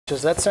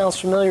That sounds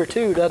familiar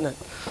too, doesn't it?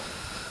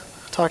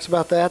 Talked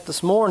about that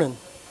this morning.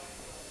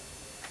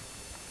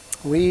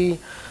 We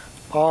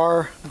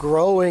are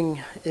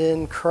growing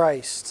in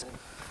Christ,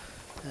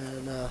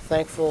 and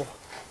thankful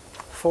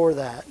for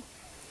that.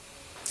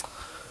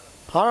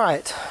 All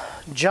right,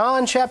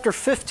 John chapter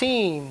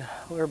 15.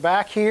 We're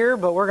back here,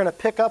 but we're going to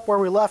pick up where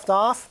we left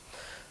off.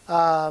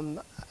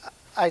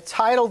 I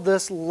titled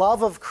this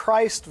Love of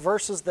Christ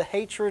versus the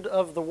Hatred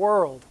of the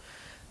World.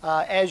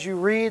 As you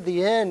read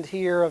the end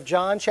here of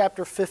John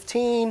chapter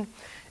 15,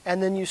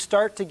 and then you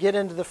start to get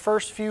into the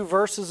first few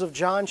verses of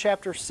John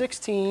chapter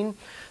 16,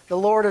 the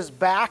Lord is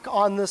back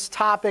on this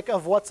topic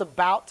of what's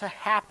about to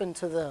happen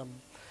to them.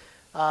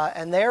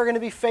 And they are going to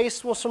be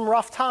faced with some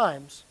rough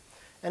times.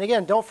 And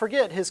again, don't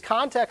forget, his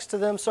context to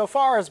them so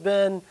far has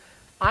been,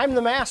 I'm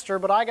the master,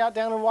 but I got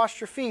down and washed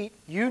your feet.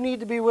 You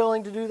need to be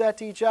willing to do that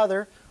to each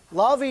other.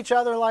 Love each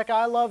other like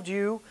I loved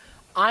you.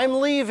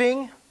 I'm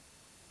leaving.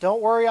 Don't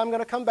worry, I'm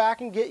going to come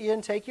back and get you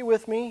and take you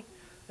with me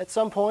at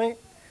some point.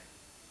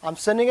 I'm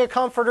sending a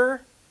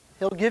comforter.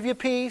 He'll give you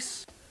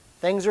peace.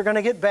 Things are going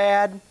to get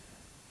bad.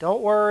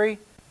 Don't worry.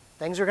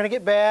 Things are going to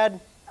get bad.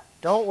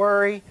 Don't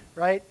worry.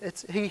 Right?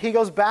 He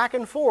goes back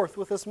and forth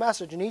with this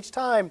message, and each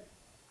time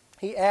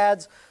he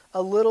adds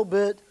a little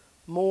bit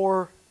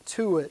more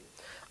to it.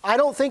 I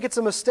don't think it's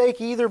a mistake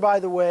either,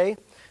 by the way,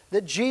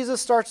 that Jesus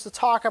starts to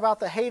talk about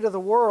the hate of the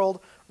world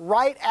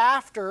right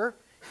after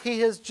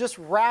he has just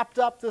wrapped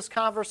up this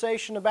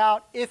conversation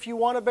about, if you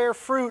want to bear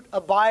fruit,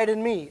 abide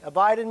in me.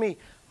 Abide in me.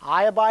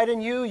 I abide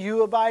in you.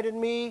 You abide in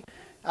me.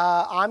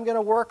 I'm going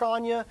to work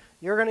on you.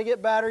 You're going to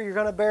get better. You're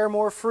going to bear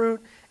more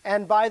fruit.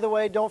 And by the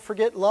way, don't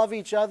forget, love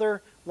each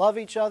other. Love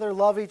each other.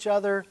 Love each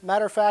other.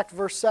 Matter of fact,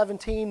 verse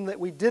 17 that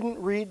we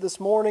didn't read this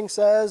morning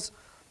says,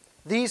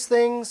 these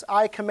things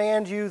I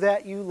command you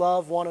that you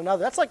love one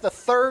another. That's like the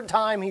third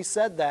time he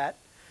said that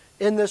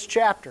in this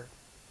chapter.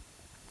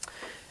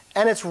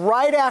 And it's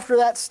right after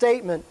that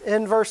statement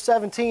in verse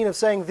 17 of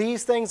saying,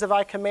 these things have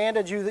I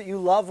commanded you that you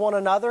love one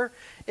another.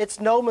 It's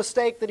no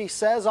mistake that he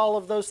says all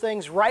of those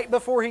things right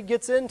before he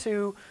gets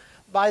into,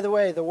 by the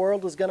way, the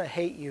world is going to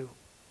hate you.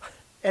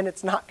 And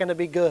it's not going to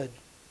be good.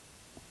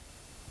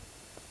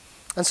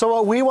 And so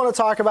what we want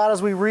to talk about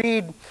as we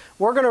read,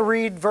 we're going to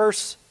read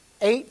verse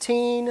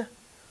 18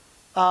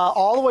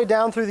 all the way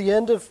down through the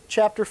end of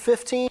chapter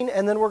 15.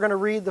 And then we're going to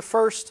read the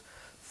first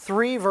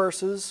 3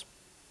 verses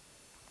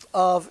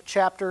of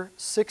chapter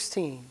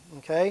 16,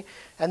 okay?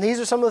 And these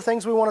are some of the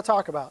things we want to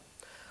talk about.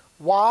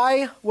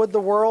 Why would the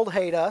world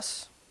hate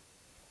us?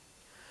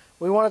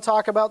 We want to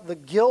talk about the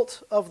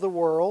guilt of the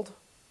world.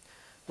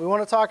 We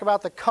want to talk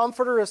about the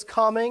Comforter is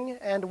coming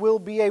and will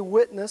be a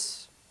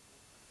witness.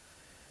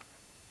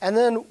 And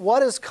then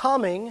what is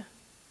coming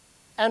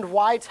and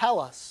why tell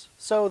us?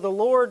 So the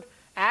Lord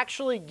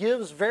actually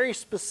gives very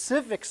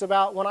specifics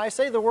about, when I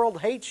say the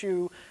world hates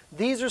you,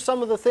 these are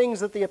some of the things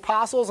that the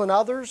apostles and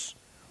others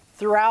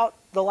throughout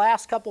the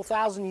last couple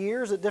thousand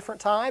years at different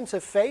times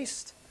have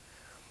faced.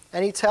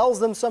 And he tells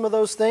them some of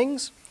those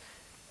things.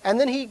 And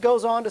then he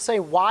goes on to say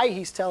why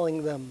he's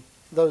telling them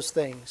those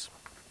things.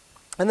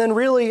 And then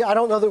really, I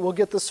don't know that we'll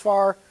get this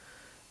far.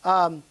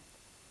 I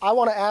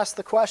want to ask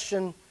the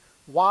question,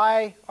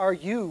 why are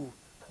you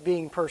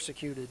being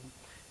persecuted?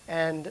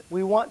 And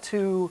we want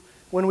to,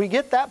 when we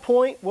get that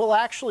point, we'll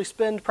actually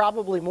spend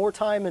probably more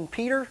time in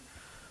Peter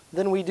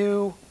than we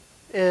do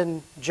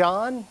in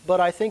John, but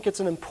I think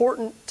it's an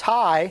important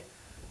tie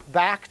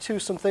back to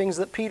some things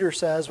that Peter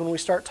says when we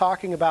start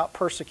talking about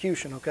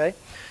persecution, okay?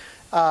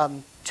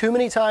 Too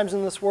many times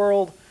in this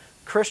world,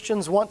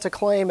 Christians want to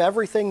claim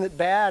everything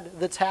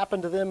that's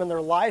happened to them in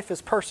their life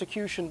is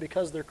persecution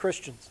because they're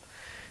Christians.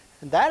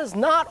 And that is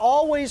not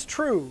always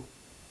true,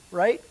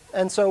 right?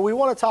 And so we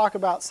want to talk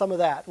about some of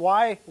that.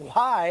 Why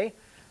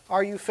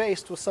are you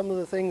faced with some of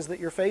the things that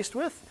you're faced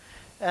with?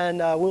 And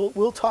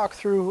we'll talk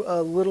through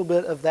a little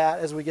bit of that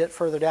as we get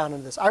further down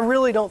into this. I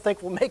really don't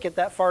think we'll make it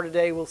that far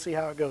today. We'll see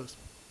how it goes.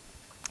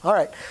 All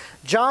right,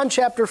 John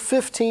chapter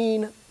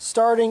 15,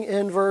 starting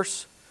in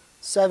verse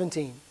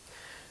 17.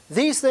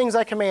 These things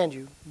I command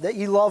you, that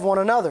ye love one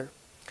another.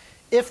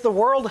 If the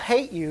world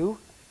hate you,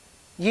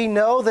 ye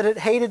know that it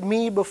hated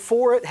me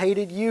before it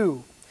hated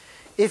you.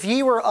 If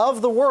ye were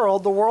of the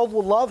world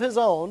would love his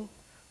own.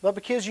 But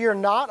because ye are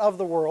not of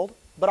the world,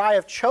 but I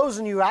have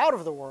chosen you out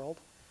of the world,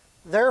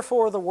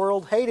 therefore the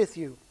world hateth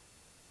you.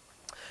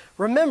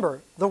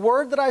 Remember, the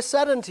word that I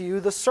said unto you,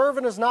 the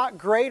servant is not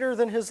greater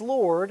than his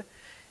Lord.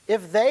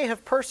 If they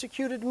have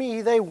persecuted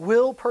me, they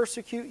will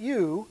persecute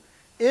you.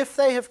 If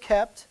they have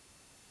kept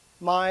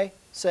my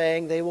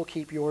saying, they will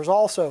keep yours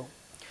also.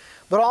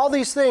 But all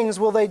these things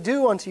will they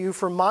do unto you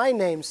for my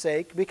name's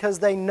sake, because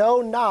they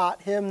know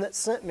not him that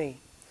sent me.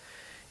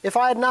 If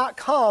I had not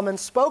come and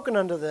spoken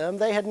unto them,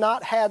 they had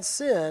not had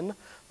sin,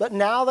 but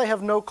now they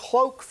have no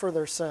cloak for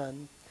their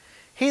sin.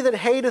 He that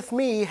hateth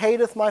me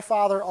hateth my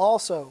Father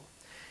also.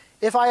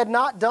 If I had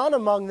not done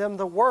among them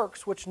the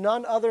works which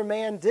none other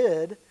man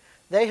did,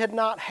 they had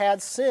not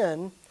had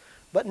sin,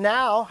 but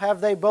now have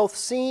they both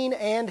seen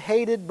and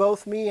hated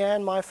both me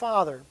and my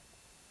Father.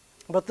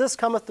 But this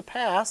cometh to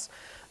pass,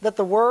 that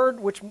the word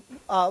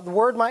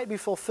might be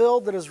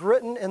fulfilled that is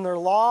written in their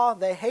law,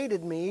 they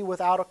hated me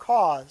without a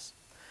cause.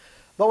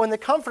 But when the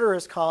Comforter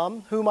is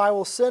come, whom I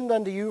will send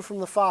unto you from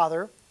the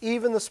Father,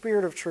 even the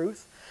Spirit of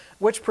truth,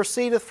 which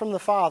proceedeth from the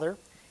Father,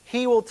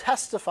 he will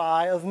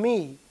testify of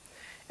me.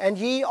 And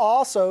ye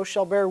also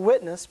shall bear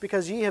witness,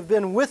 because ye have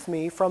been with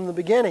me from the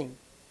beginning.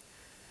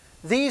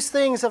 These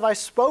things have I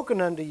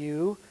spoken unto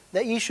you,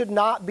 that ye should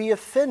not be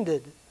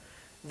offended.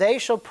 They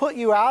shall put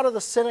you out of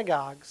the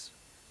synagogues.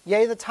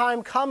 Yea, the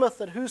time cometh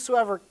that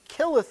whosoever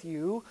killeth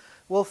you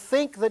will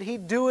think that he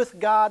doeth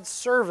God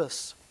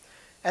service.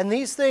 And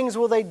these things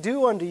will they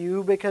do unto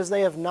you, because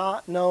they have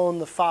not known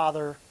the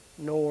Father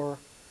nor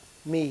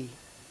me.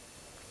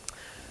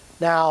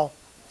 Now,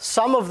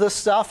 some of this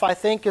stuff, I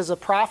think, is a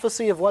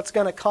prophecy of what's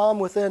going to come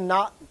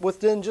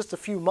within just a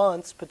few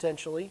months,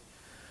 potentially.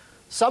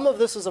 Some of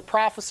this is a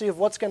prophecy of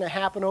what's going to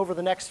happen over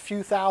the next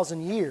few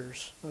thousand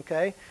years.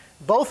 Okay,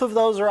 both of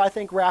those are, I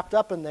think, wrapped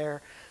up in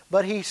there.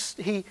 But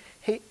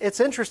it's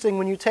interesting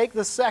when you take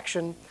this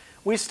section.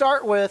 We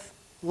start with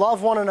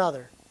love one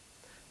another.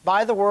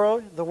 By the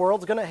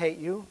world's going to hate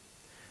you.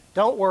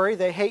 Don't worry,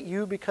 they hate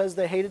you because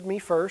they hated me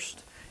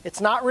first. It's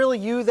not really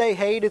you they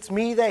hate, it's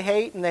me they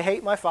hate, and they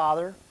hate my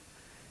Father.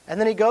 And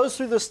then he goes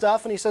through this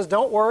stuff and he says,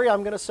 don't worry,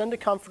 I'm going to send a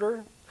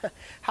comforter.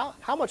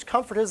 How much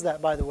comfort is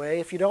that, by the way,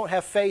 if you don't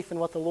have faith in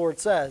what the Lord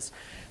says?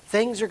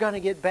 Things are going to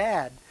get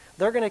bad.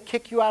 They're going to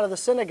kick you out of the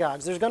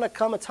synagogues. There's going to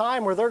come a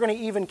time where they're going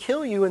to even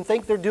kill you and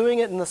think they're doing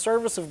it in the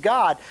service of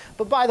God.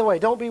 But by the way,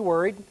 don't be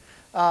worried.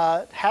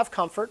 Have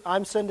comfort.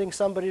 I'm sending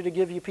somebody to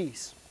give you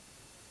peace.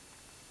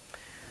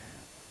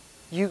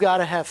 You got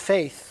to have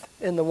faith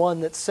in the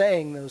one that's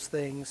saying those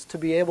things to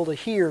be able to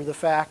hear the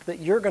fact that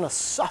you're going to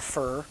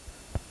suffer,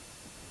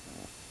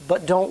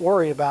 but don't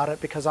worry about it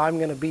because I'm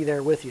going to be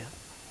there with you.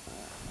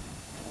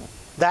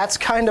 That's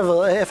kind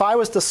of, if I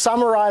was to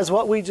summarize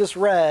what we just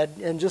read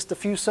in just a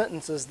few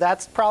sentences,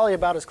 that's probably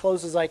about as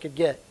close as I could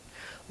get.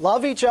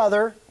 Love each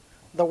other.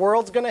 The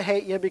world's going to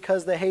hate you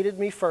because they hated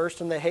me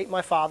first and they hate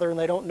my Father and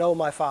they don't know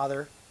my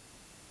Father.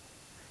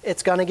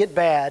 It's going to get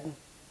bad,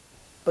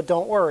 but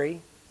don't worry,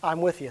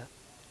 I'm with you.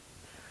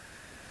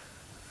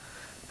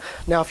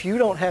 Now, if you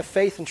don't have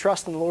faith and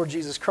trust in the Lord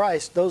Jesus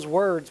Christ, those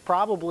words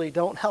probably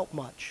don't help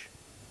much.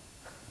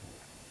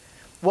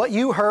 What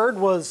you heard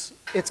was,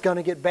 it's going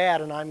to get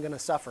bad and I'm going to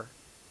suffer.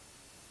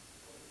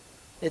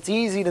 It's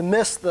easy to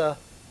miss the,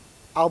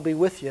 I'll be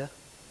with you,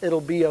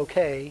 it'll be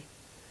okay.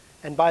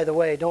 And by the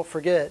way, don't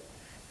forget,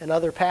 in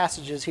other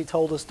passages he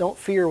told us, don't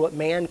fear what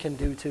man can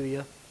do to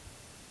you.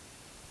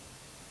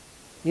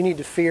 You need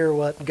to fear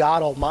what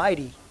God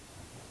Almighty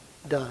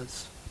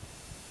does.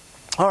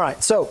 All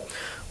right, so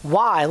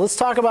why? Let's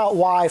talk about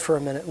why for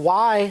a minute.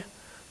 Why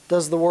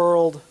does the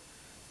world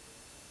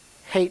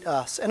hate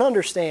us? And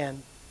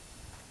understand,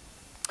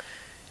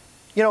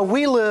 you know,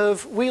 we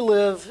live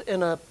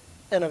in a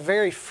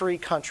very free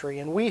country,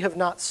 and we have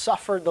not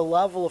suffered the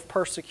level of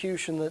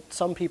persecution that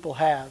some people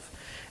have.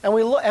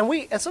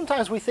 And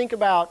sometimes we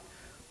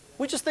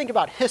just think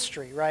about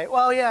history, right?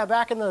 Well, yeah,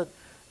 back in the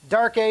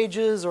Dark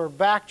Ages, or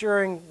back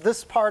during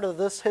this part of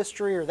this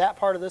history, or that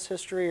part of this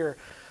history, or,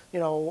 you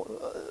know,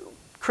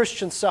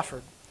 Christians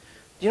suffered.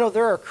 You know,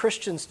 there are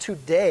Christians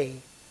today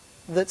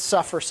that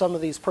suffer some of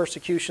these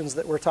persecutions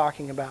that we're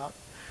talking about.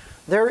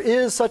 There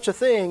is such a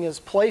thing as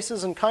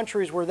places and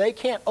countries where they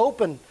can't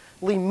openly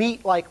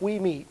meet like we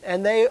meet,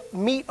 and they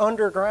meet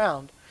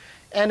underground.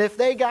 And if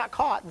they got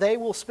caught, they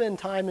will spend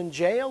time in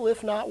jail,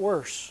 if not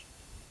worse.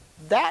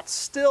 That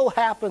still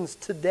happens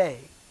today.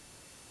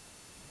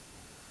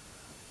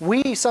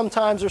 We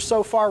sometimes are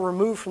so far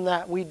removed from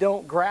that, we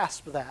don't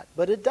grasp that,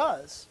 but it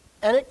does.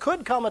 And it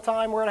could come a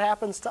time where it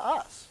happens to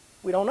us.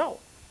 We don't know.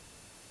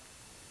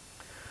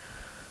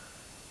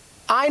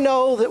 I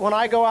know that when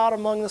I go out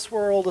among this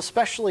world,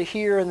 especially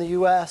here in the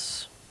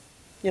U.S.,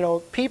 you know,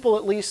 people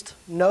at least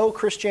know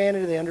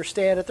Christianity, they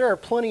understand it. There are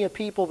plenty of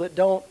people that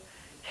don't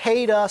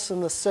hate us in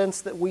the sense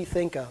that we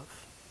think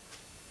of.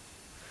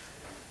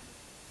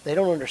 They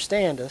don't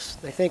understand us.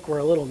 They think we're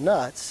a little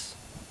nuts.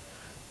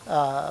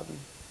 But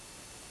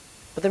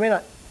they may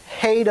not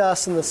hate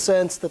us in the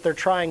sense that they're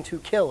trying to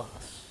kill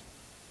us.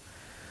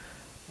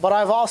 But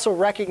I've also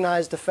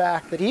recognized the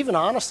fact that even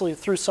honestly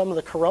through some of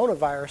the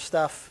coronavirus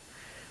stuff,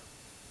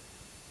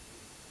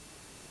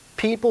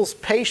 people's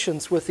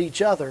patience with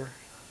each other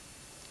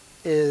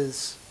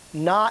is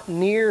not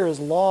near as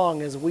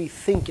long as we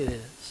think it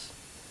is.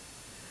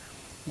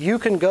 You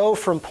can go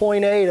from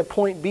point A to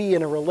point B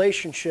in a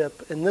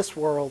relationship in this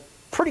world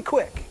pretty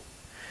quick.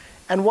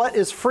 And what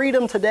is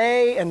freedom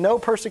today and no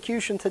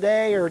persecution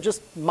today, or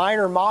just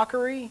minor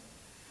mockery,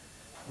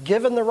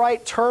 given the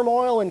right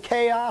turmoil and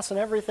chaos and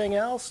everything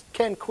else,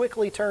 can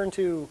quickly turn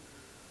to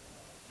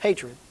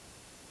hatred.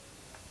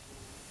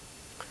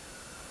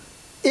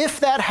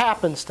 If that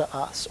happens to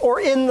us, or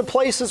in the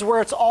places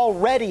where it's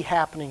already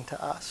happening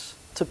to us,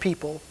 to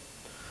people,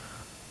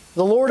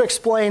 the Lord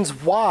explains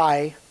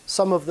why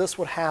some of this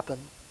would happen.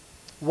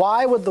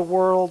 Why would the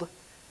world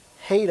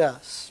hate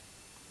us?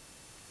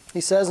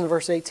 He says in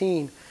verse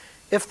 18,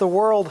 if the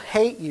world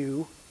hate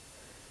you,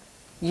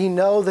 ye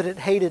know that it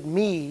hated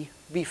me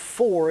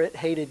before it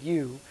hated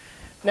you.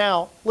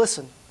 Now,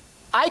 listen,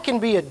 I can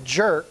be a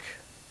jerk,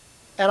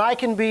 and I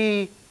can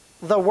be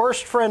the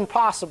worst friend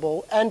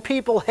possible, and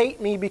people hate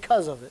me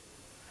because of it.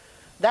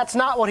 That's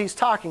not what he's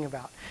talking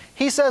about.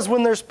 He says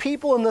when there's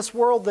people in this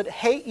world that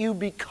hate you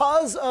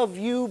because of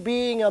you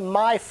being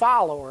my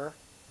follower,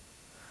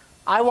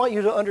 I want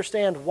you to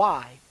understand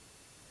why.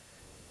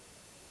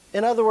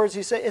 In other words,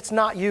 he said, it's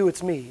not you,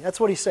 it's me. That's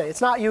what he's saying.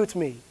 It's not you, it's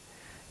me.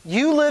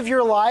 You live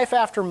your life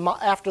after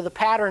the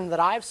pattern that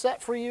I've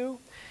set for you.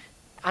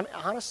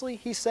 Honestly,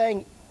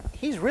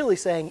 he's really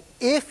saying,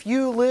 if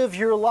you live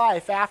your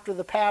life after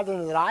the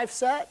pattern that I've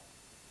set,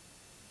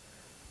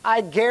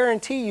 I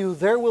guarantee you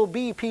there will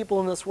be people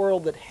in this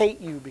world that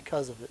hate you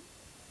because of it.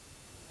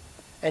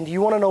 And do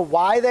you want to know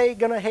why they're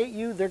going to hate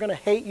you? They're going to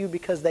hate you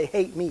because they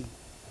hate me.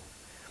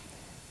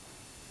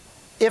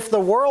 If the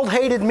world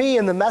hated me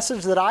and the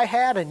message that I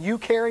had, and you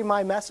carry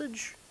my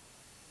message,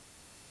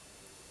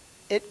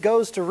 it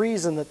goes to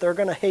reason that they're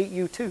going to hate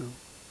you too.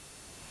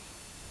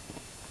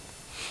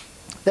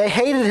 They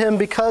hated him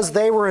because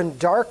they were in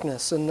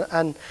darkness.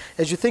 And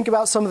as you think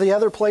about some of the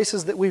other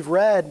places that we've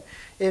read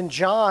in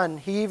John,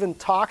 he even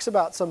talks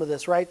about some of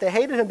this, right? They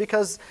hated him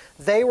because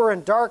they were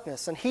in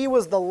darkness. And he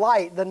was the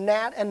light.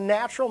 And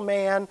natural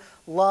man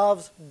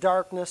loves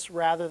darkness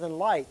rather than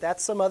light.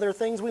 That's some other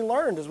things we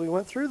learned as we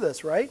went through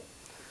this, right?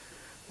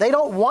 They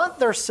don't want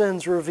their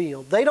sins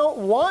revealed. They don't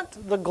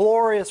want the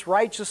glorious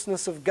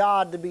righteousness of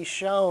God to be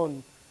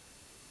shown.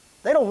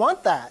 They don't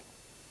want that.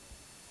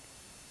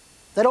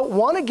 They don't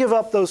want to give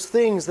up those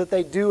things that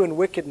they do in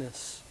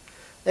wickedness.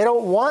 They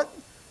don't want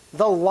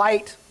the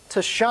light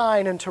to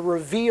shine and to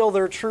reveal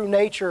their true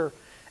nature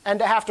and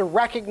to have to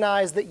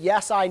recognize that,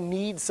 yes, I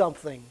need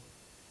something.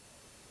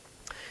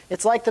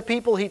 It's like the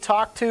people he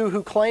talked to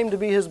who claimed to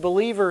be his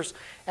believers,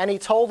 and he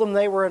told them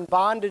they were in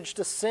bondage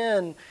to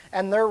sin,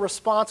 and their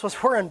response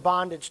was, we're in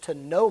bondage to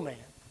no man.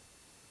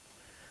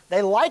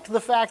 They liked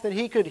the fact that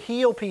he could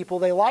heal people.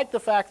 They liked the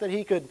fact that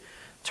he could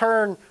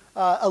turn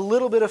a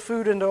little bit of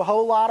food into a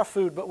whole lot of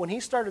food. But when he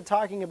started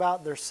talking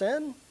about their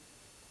sin,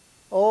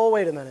 oh,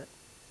 wait a minute.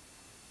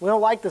 We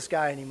don't like this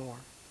guy anymore.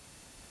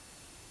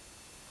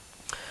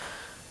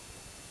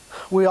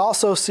 We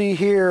also see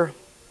here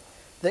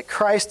that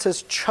Christ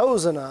has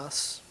chosen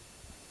us.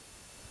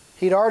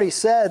 He'd already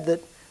said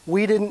that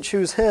we didn't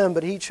choose him,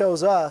 but he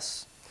chose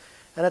us.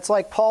 And it's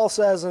like Paul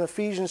says in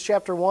Ephesians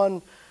chapter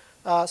 1,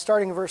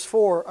 starting in verse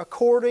 4,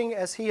 according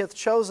as he hath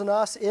chosen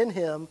us in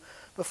him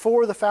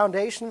before the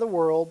foundation of the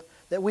world,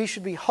 that we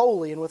should be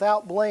holy and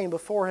without blame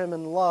before him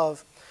in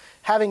love,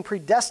 having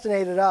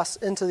predestinated us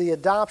into the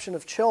adoption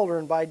of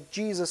children by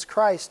Jesus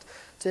Christ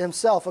to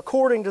himself,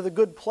 according to the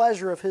good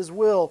pleasure of his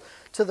will,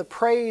 to the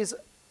praise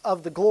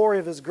of the glory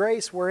of his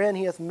grace, wherein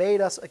he hath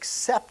made us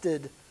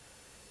accepted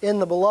in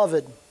the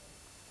beloved.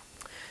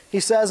 He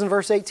says in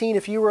verse 18,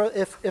 if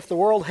the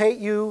world hate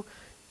you,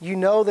 you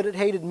know that it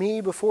hated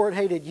me before it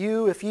hated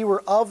you. If ye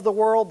were of the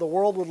world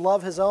would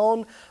love his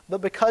own.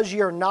 But because ye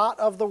are not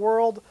of the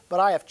world, but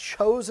I have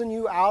chosen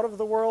you out of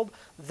the world,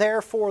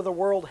 therefore the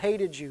world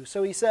hated you.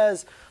 So he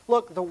says,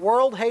 look, the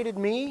world hated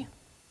me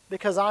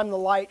because I'm the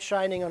light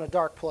shining on a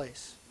dark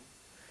place.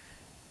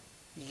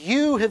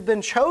 You have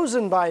been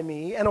chosen by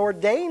me and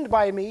ordained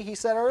by me, he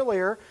said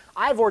earlier.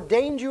 I've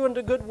ordained you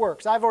unto good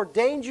works. I've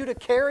ordained you to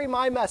carry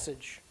my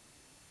message.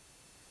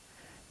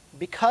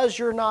 Because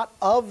you're not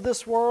of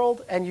this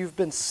world and you've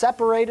been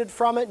separated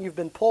from it, and you've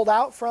been pulled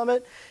out from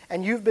it,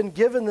 and you've been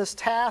given this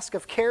task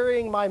of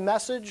carrying my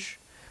message,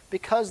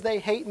 because they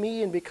hate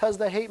me and because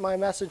they hate my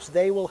message,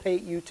 they will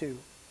hate you too.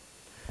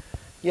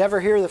 You ever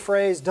hear the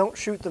phrase, don't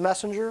shoot the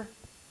messenger?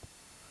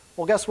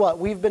 Well, guess what?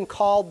 We've been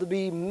called to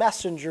be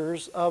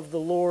messengers of the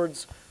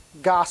Lord's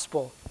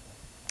gospel.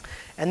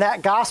 And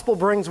that gospel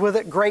brings with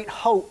it great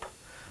hope.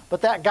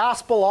 But that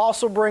gospel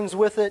also brings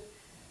with it,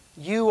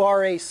 you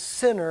are a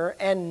sinner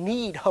and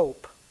need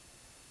hope.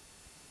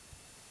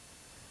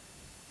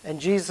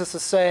 And Jesus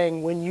is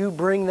saying, when you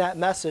bring that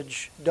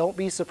message, don't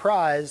be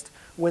surprised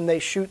when they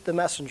shoot the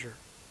messenger.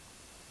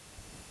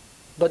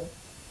 But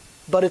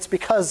it's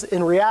because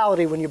in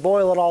reality, when you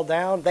boil it all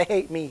down, they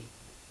hate me.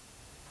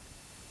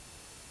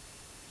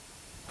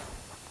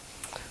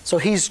 So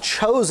he's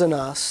chosen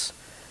us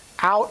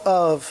out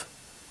of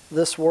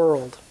this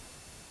world.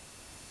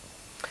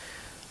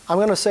 I'm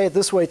going to say it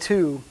this way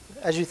too.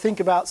 As you think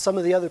about some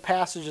of the other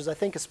passages, I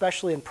think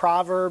especially in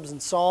Proverbs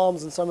and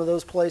Psalms and some of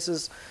those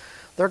places,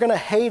 they're going to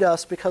hate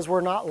us because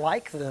we're not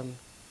like them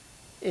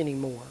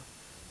anymore.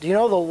 Do you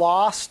know the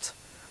lost,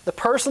 the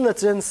person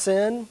that's in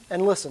sin,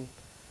 and listen,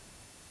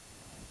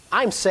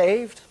 I'm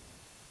saved,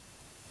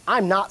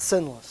 I'm not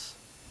sinless.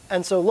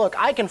 And so look,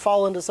 I can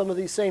fall into some of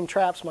these same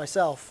traps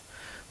myself.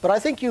 But I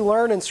think you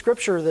learn in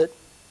Scripture that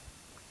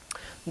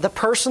the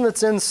person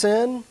that's in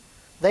sin,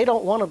 they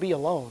don't want to be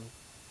alone.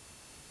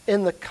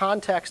 In the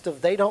context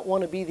of they don't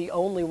want to be the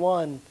only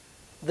one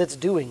that's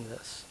doing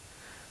this.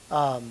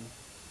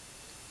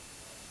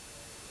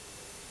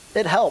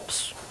 It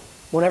helps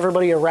when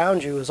everybody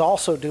around you is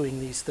also doing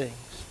these things.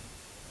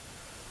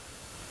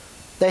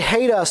 They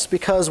hate us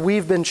because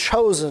we've been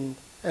chosen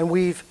and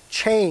we've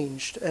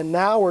changed, and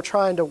now we're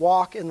trying to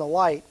walk in the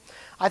light.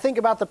 I think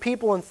about the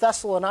people in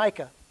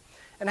Thessalonica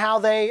and how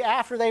they,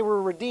 after they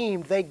were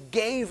redeemed, they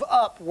gave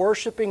up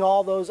worshiping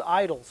all those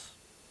idols.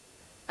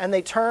 And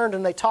they turned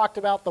and they talked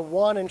about the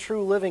one and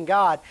true living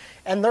God.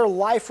 And their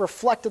life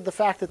reflected the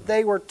fact that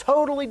they were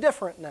totally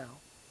different now.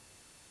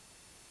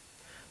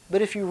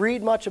 But if you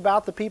read much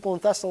about the people in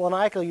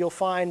Thessalonica, you'll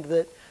find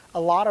that a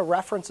lot of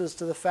references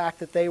to the fact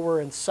that they were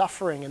in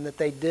suffering and that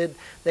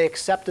they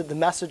accepted the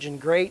message in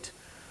great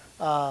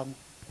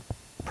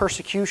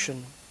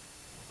persecution.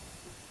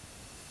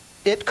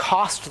 It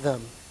cost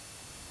them.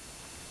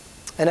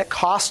 And it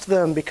cost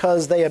them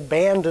because they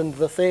abandoned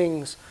the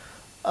things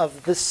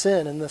of this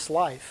sin in this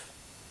life.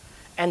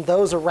 And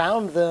those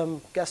around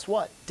them, guess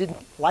what?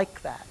 Didn't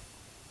like that.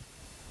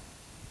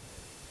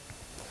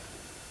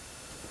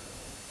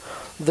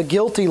 The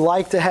guilty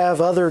like to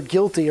have other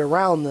guilty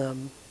around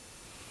them.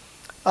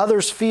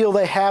 Others feel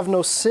they have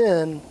no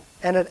sin,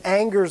 and it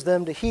angers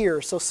them to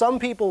hear. So some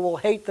people will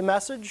hate the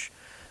message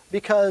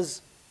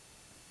because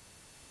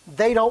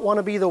they don't want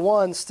to be the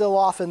ones still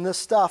off in this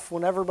stuff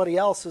when everybody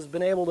else has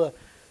been able to,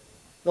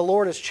 the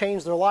Lord has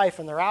changed their life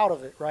and they're out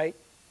of it, right?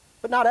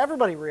 But not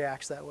everybody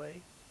reacts that way.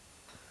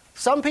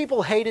 Some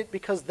people hate it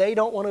because they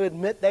don't want to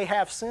admit they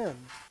have sin.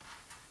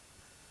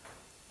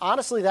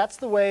 Honestly, that's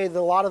the way a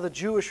lot of the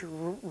Jewish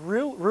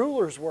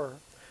rulers were.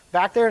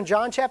 Back there in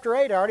John chapter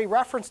 8, I already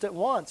referenced it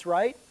once,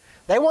 right?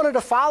 They wanted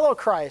to follow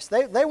Christ.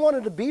 They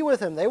wanted to be with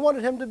Him. They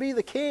wanted Him to be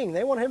the King.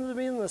 They wanted Him to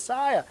be the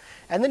Messiah.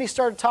 And then He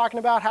started talking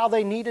about how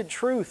they needed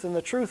truth, and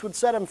the truth would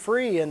set them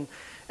free. And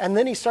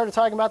then He started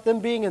talking about them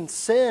being in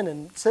sin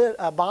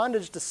and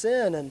bondage to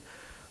sin. And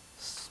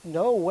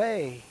no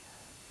way.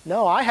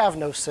 No, I have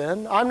no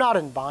sin. I'm not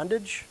in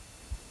bondage.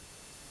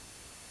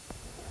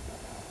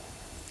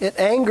 It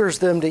angers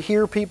them to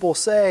hear people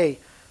say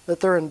that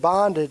they're in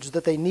bondage,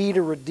 that they need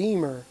a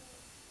Redeemer.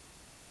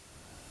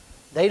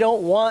 They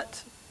don't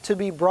want to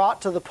be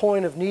brought to the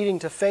point of needing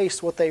to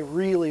face what they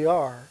really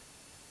are.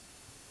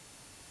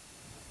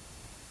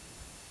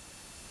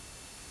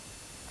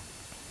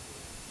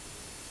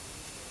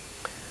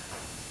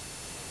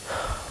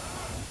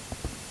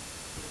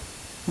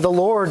 The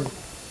Lord,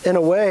 in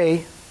a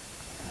way,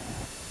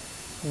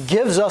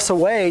 gives us a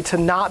way to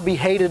not be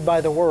hated by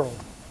the world.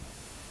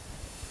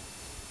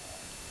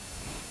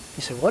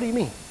 You say, what do you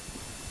mean?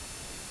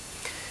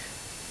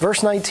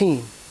 Verse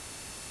 19.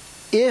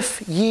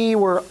 If ye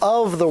were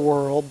of the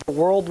world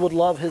would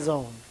love his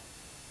own.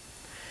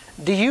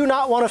 Do you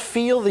not want to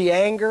feel the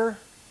anger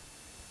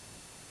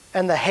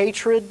and the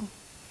hatred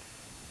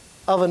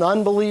of an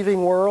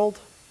unbelieving world?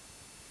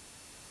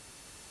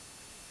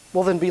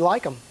 Well, then be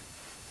like them.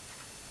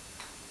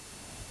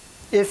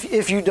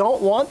 If you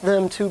don't want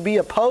them to be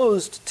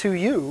opposed to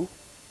you,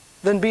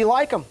 then be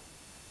like them.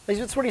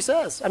 That's what he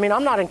says. I mean,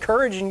 I'm not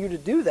encouraging you to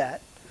do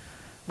that.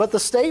 But the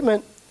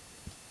statement,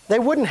 they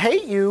wouldn't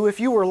hate you if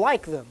you were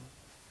like them.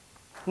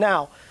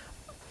 Now,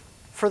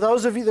 for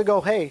those of you that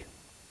go, hey,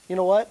 you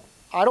know what?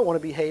 I don't want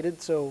to be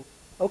hated, so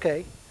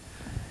okay.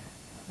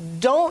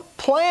 Don't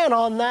plan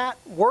on that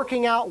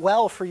working out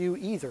well for you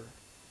either.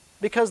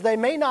 Because they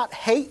may not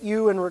hate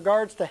you in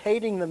regards to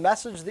hating the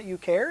message that you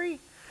carry,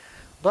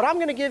 but I'm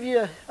going to give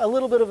you a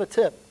little bit of a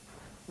tip.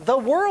 The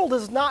world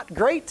is not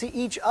great to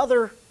each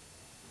other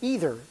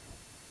either.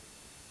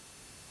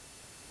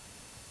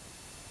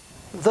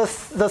 The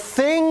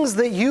things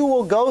that you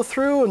will go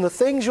through and the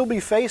things you'll be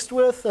faced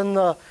with and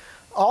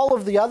all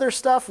of the other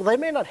stuff, they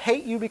may not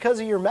hate you because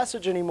of your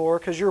message anymore,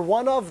 because you're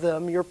one of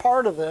them, you're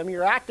part of them,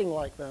 you're acting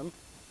like them.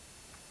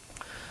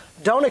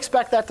 Don't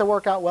expect that to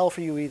work out well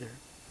for you either.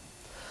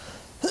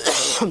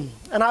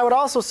 And I would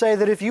also say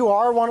that if you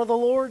are one of the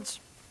Lord's,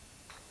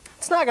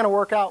 it's not going to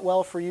work out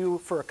well for you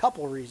for a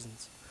couple of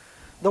reasons.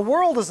 The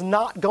world is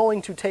not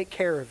going to take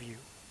care of you.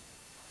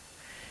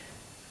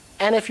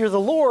 And if you're the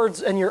Lord's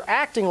and you're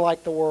acting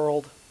like the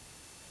world,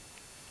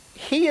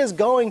 He is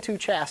going to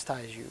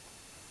chastise you.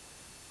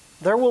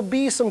 There will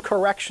be some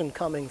correction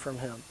coming from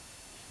Him.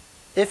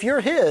 If you're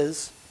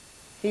His,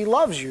 He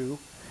loves you,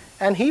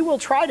 and He will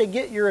try to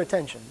get your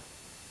attention.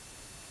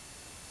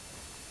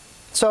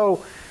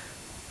 So,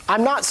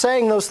 I'm not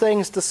saying those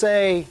things to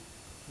say,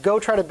 go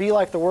try to be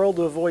like the world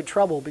to avoid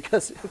trouble,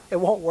 because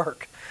it won't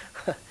work.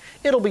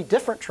 It'll be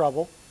different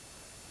trouble.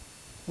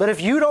 But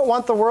if you don't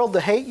want the world to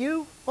hate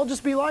you, well,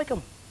 just be like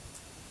them.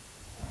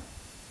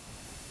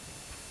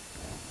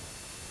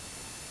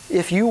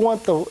 If you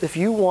want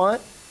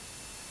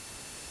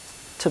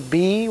to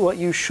be what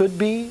you should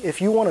be,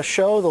 if you want to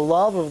show the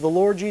love of the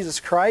Lord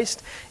Jesus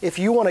Christ, if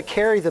you want to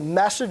carry the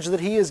message that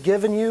He has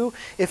given you,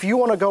 if you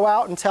want to go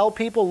out and tell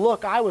people,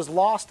 look, I was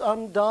lost,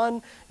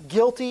 undone,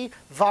 guilty,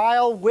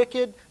 vile,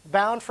 wicked,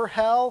 bound for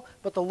hell,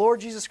 but the Lord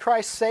Jesus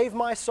Christ saved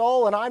my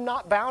soul and I'm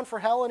not bound for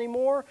hell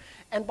anymore.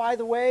 And by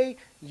the way,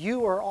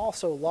 you are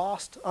also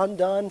lost,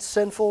 undone,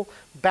 sinful,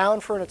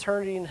 bound for an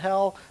eternity in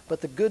hell,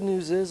 but the good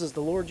news is the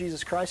Lord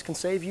Jesus Christ can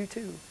save you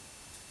too.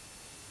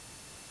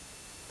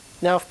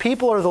 Now, if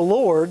people are the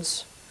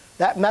Lord's,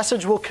 that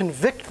message will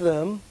convict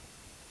them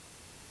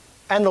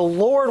And the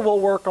Lord will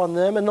work on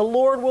them, and the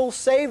Lord will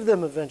save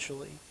them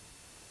eventually.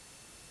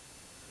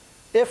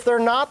 If they're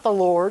not the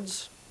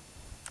Lord's,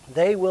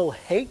 they will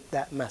hate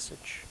that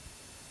message.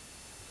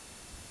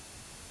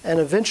 And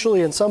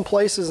eventually, in some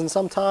places and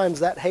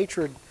sometimes, that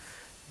hatred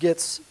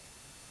gets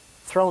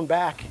thrown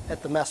back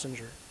at the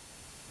messenger.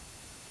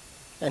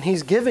 And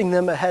he's giving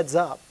them a heads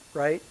up,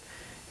 right?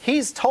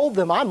 He's told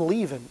them, I'm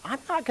leaving. I'm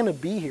not going to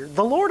be here.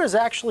 The Lord has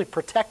actually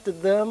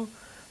protected them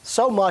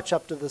so much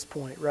up to this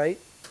point, right?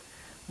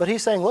 But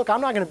he's saying, look,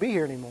 I'm not going to be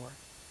here anymore.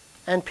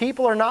 And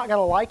people are not going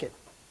to like it.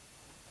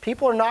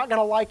 People are not going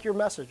to like your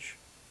message.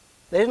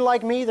 They didn't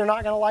like me. They're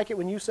not going to like it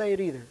when you say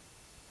it either.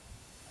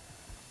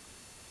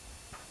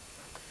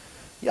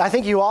 I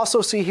think you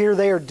also see here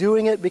they are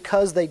doing it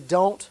because they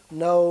don't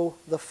know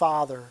the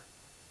Father.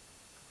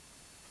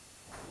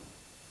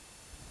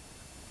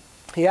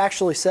 He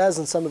actually says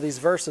in some of these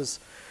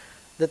verses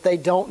that they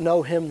don't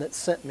know Him that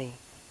sent me.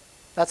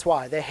 That's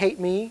why. They hate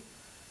me,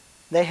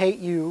 they hate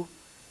you,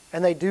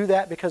 and they do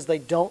that because they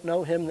don't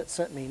know Him that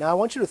sent me. Now I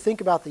want you to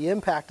think about the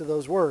impact of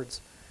those words.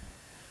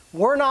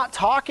 We're not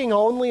talking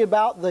only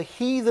about the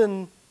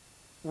heathen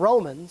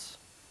Romans.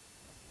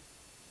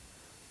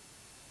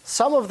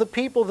 Some of the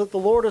people that the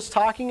Lord is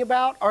talking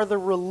about are the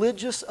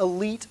religious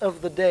elite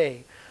of the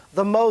day,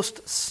 the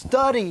most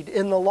studied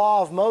in the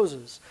law of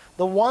Moses,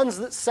 the ones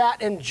that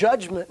sat in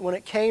judgment when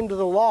it came to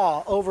the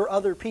law over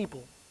other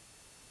people.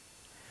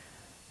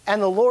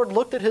 And the Lord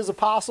looked at His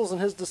apostles and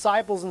His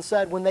disciples and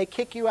said, when they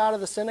kick you out of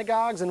the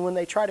synagogues and when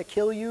they try to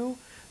kill you,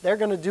 they're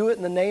going to do it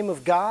in the name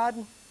of God.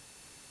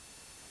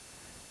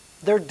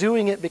 They're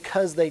doing it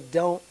because they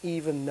don't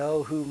even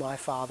know who my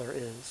Father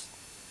is.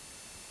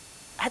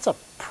 That's a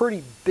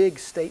pretty big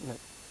statement.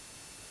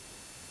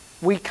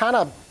 We kind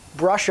of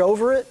brush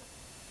over it,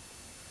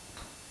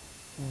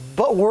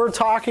 but we're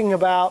talking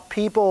about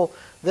people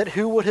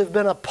who would have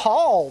been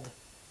appalled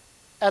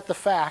at the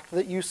fact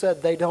that you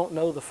said they don't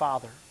know the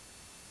Father.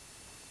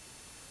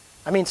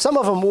 I mean, some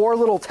of them wore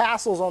little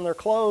tassels on their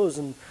clothes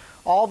and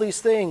all these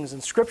things,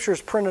 and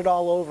scriptures printed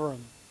all over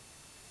them.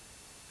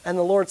 And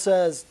the Lord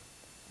says,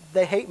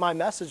 they hate my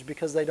message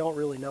because they don't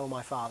really know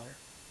my Father.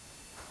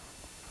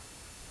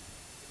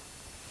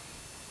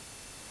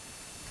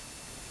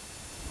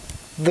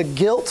 The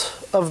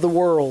guilt of the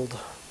world.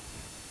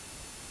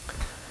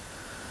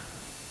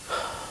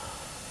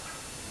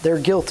 They're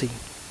guilty.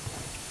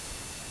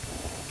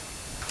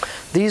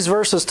 These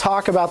verses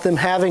talk about them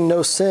having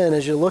no sin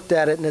as you looked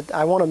at it, and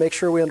I want to make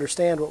sure we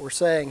understand what we're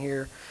saying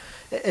here.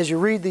 As you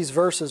read these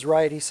verses,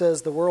 right, he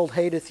says, the world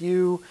hateth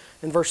you.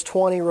 In verse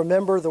 20,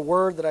 remember the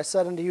word that I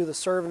said unto you, the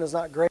servant is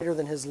not greater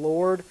than his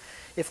Lord.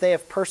 If they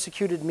have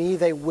persecuted me,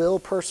 they will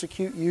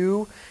persecute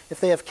you. If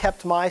they have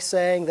kept my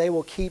saying, they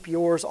will keep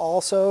yours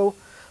also.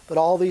 But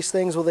all these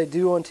things will they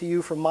do unto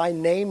you for my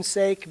name's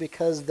sake,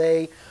 because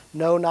they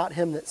know not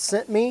him that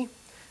sent me.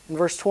 In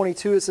verse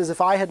 22, it says,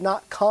 if I had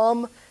not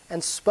come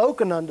and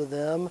spoken unto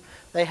them,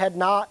 they had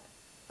not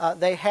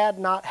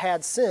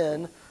had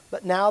sin,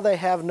 but now they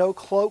have no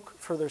cloak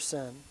for their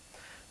sin.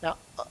 Now,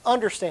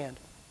 understand,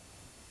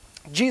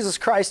 Jesus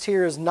Christ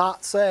here is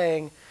not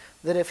saying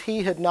that if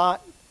he had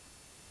not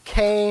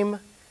came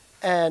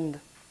and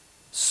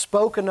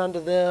spoken unto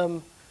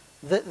them,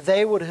 that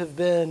they would have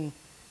been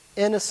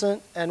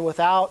innocent and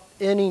without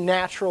any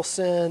natural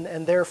sin,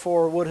 and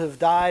therefore would have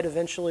died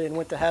eventually and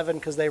went to heaven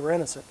because they were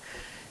innocent.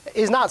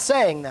 He's not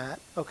saying that,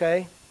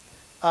 okay?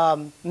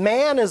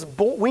 Man is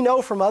born, we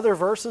know from other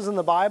verses in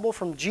the Bible,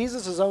 from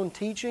Jesus' own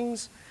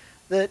teachings,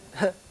 that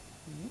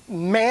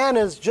man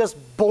is just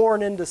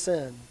born into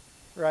sin,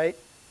 right?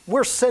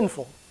 We're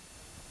sinful.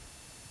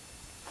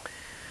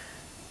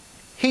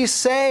 He's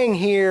saying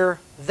here,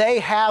 they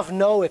have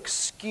no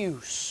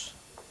excuse.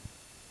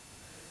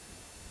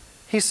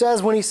 He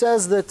says, when he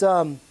says that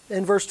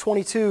in verse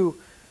 22,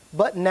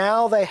 but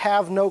now they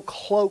have no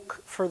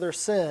cloak for their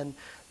sin.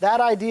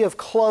 That idea of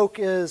cloak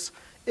is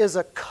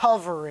a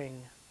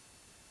covering.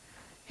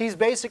 He's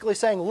basically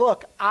saying,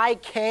 look, I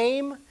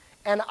came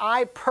and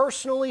I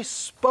personally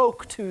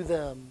spoke to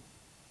them.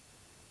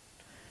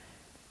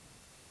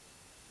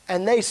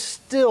 And they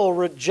still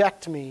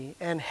reject me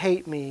and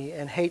hate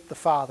the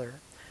Father.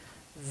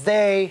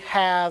 They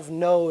have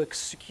no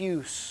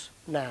excuse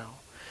now.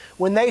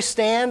 When they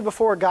stand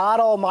before God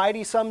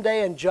Almighty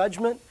someday in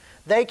judgment,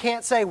 they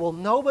can't say, well,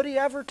 nobody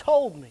ever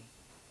told me.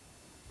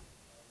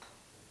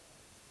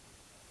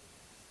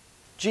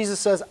 Jesus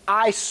says,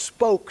 I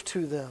spoke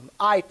to them.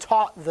 I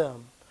taught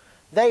them.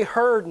 They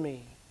heard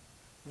me.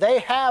 They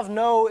have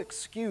no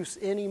excuse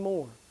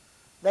anymore.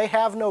 They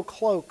have no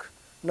cloak,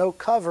 no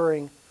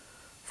covering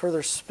for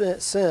their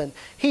sin.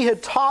 He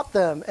had taught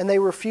them, and they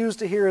refused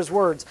to hear his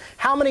words.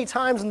 How many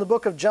times in the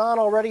book of John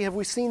already have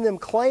we seen them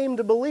claim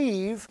to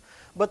believe,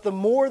 but the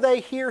more they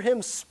hear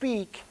him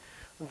speak,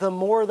 the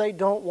more they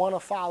don't want to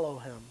follow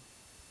him?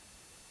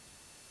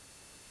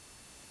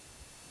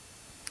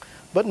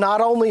 But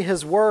not only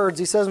his words,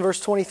 he says in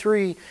verse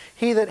 23,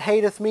 he that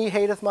hateth me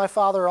hateth my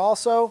Father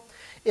also.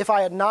 If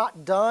I had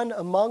not done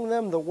among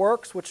them the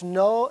works which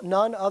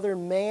none other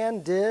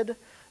man did,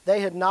 they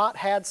had not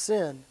had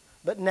sin.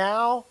 but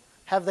now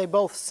have they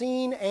both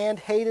seen and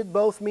hated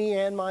both me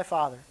and my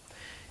Father.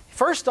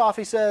 First off,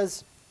 he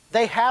says,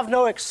 they have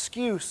no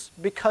excuse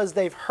because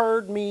they've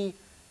heard me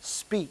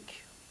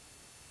speak.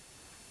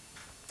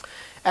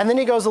 And then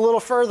he goes a little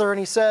further and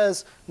he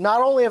says,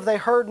 not only have they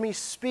heard me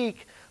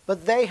speak,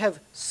 but they have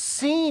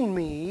seen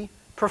me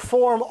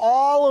perform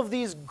all of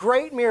these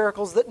great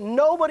miracles that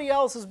nobody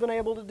else has been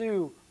able to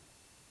do.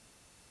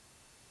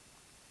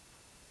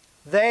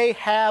 They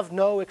have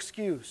no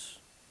excuse.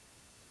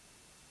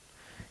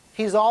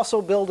 He's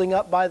also building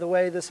up, by the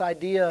way, this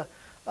idea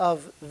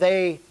of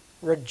they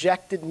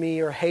rejected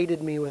me or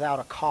hated me without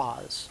a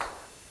cause.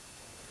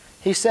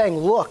 He's saying,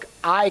 look,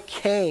 I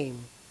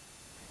came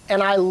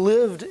and I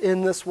lived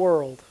in this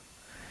world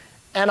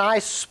and I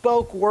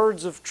spoke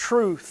words of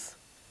truth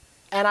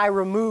and I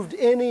removed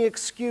any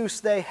excuse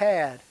they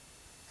had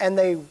and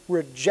they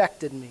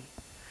rejected me.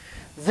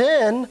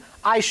 Then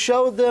I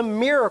showed them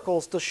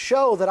miracles to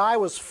show that I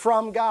was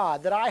from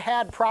God, that I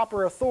had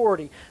proper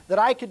authority, that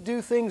I could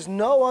do things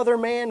no other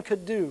man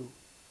could do.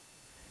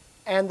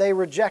 And they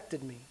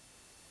rejected me.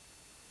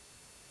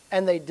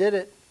 And they did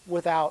it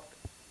without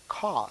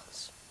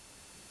cause.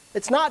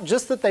 It's not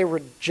just that they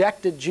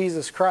rejected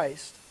Jesus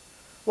Christ.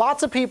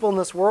 Lots of people in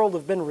this world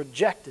have been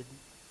rejected.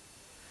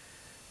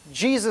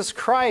 Jesus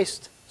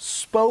Christ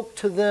spoke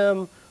to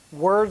them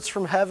words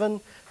from heaven,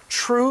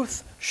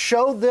 truth,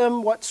 showed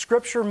them what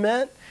Scripture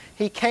meant.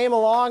 He came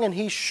along and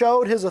he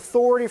showed his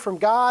authority from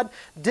God,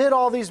 did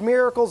all these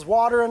miracles,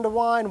 water into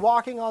wine,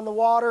 walking on the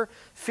water,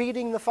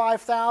 feeding the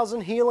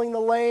 5,000, healing the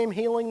lame,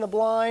 healing the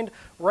blind,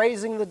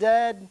 raising the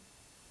dead.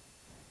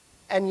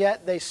 And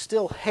yet they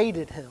still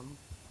hated him.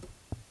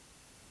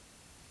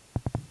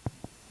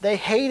 They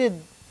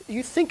hated,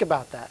 you think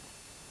about that.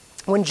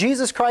 When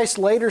Jesus Christ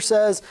later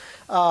says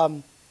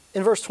in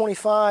verse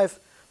 25,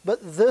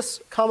 but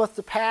this cometh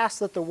to pass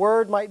that the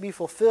word might be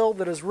fulfilled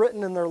that is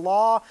written in their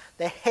law.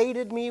 They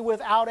hated me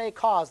without a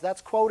cause.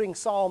 That's quoting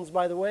Psalms,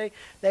 by the way.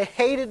 They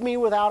hated me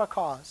without a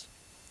cause.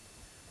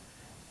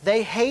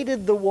 They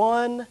hated the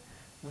one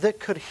that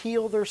could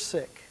heal their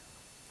sick.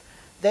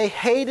 They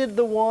hated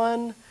the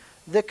one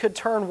that could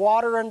turn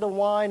water into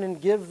wine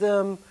and give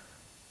them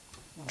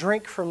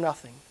drink from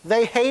nothing.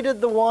 They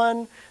hated the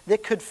one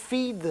that could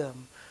feed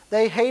them.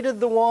 They hated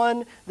the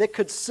one that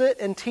could sit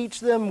and teach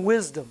them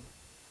wisdom.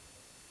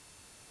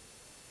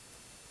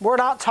 We're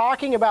not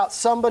talking about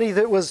somebody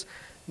that was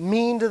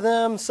mean to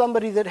them,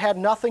 somebody that had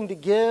nothing to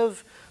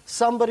give,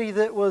 somebody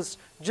that was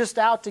just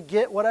out to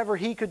get whatever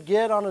he could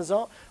get on his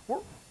own.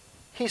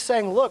 He's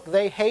saying, look,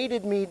 they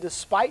hated me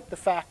despite the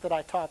fact that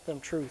I taught them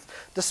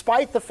truth.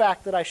 Despite the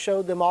fact that I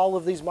showed them all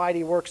of these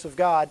mighty works of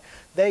God,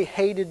 they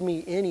hated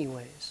me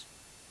anyways.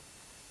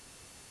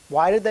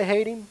 Why did they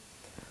hate him?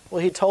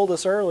 Well, he told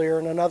us earlier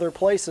and in other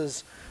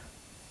places,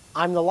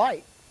 I'm the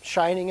light,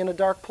 shining in a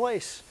dark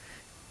place.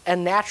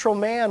 And natural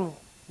man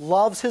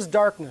loves his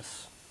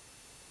darkness,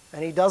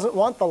 and he doesn't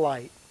want the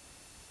light.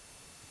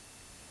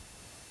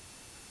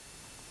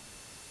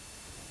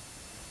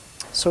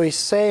 So he's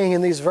saying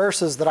in these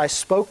verses that I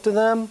spoke to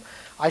them,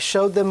 I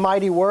showed them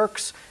mighty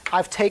works,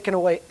 I've taken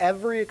away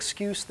every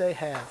excuse they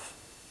have.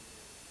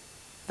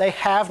 They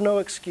have no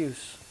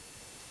excuse.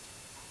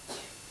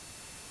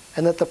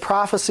 And that the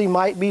prophecy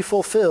might be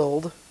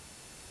fulfilled,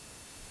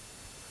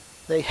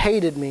 they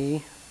hated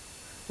me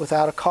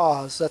without a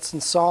cause. That's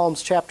in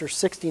Psalms chapter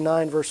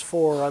 69, verse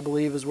 4, I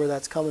believe is where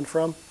that's coming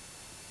from.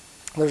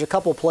 There's a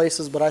couple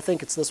places, but I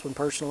think it's this one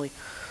personally.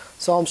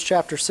 Psalms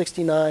chapter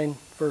 69,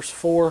 verse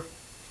 4.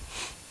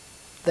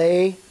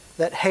 They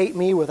that hate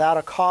me without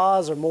a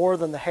cause are more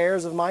than the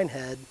hairs of mine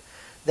head.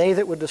 They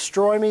that would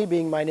destroy me,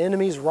 being mine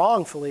enemies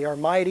wrongfully, are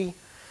mighty.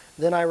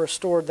 Then I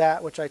restored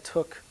that which I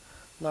took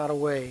not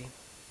away.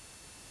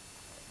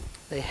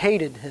 They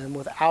hated him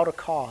without a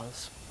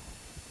cause.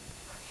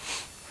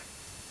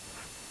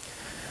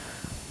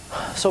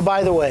 So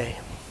by the way,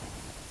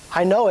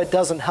 I know it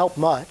doesn't help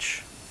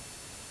much,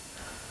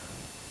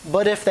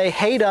 but if they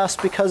hate us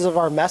because of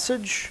our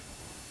message,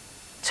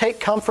 take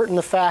comfort in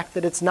the fact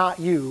that it's not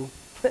you.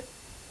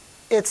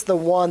 It's the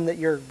one that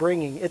you're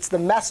bringing. It's the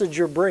message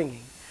you're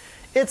bringing.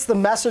 It's the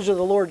message of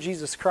the Lord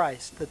Jesus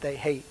Christ that they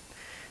hate.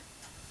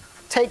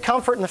 Take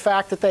comfort in the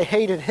fact that they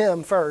hated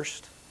him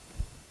first.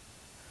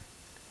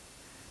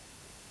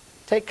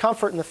 Take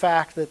comfort in the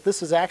fact that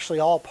this is actually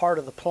all part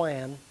of the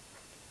plan.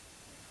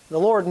 The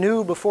Lord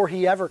knew before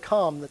he ever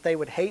come that they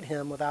would hate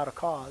him without a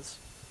cause.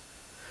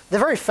 The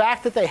very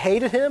fact that they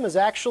hated him is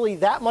actually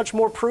that much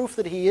more proof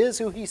that he is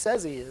who he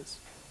says he is.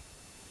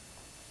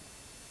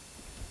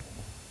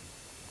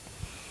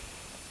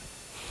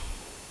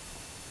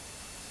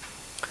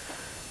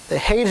 They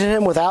hated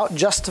him without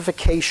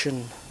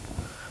justification.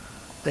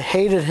 They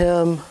hated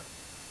him.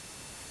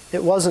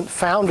 It wasn't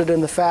founded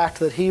in the fact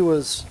that he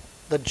was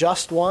the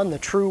just one, the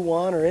true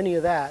one, or any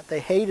of that. They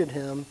hated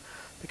him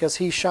because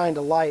he shined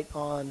a light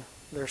on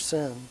their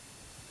sin.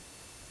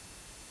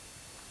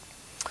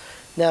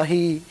 Now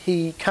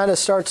he kind of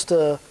starts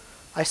to,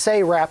 I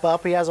say wrap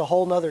up, he has a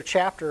whole nother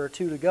chapter or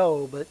two to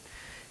go, but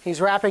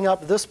he's wrapping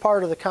up this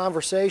part of the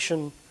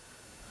conversation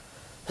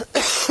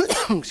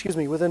excuse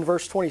me, within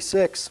verse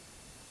 26.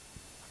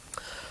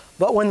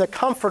 But when the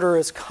Comforter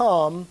is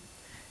come,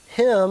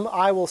 him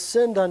I will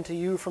send unto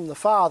you from the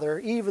Father,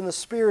 even the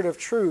Spirit of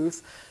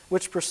truth,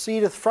 which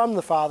proceedeth from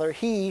the Father,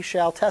 he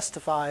shall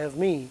testify of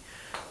me.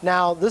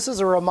 Now, this is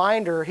a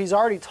reminder. He's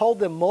already told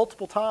them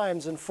multiple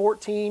times in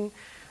 13,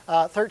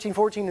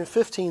 14, and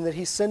 15 that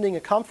he's sending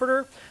a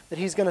Comforter, that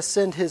he's going to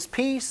send his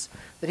peace,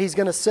 that he's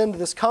going to send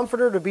this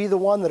Comforter to be the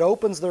one that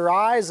opens their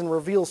eyes and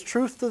reveals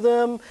truth to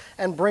them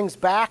and brings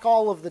back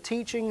all of the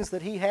teachings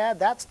that he had.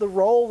 That's the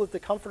role that the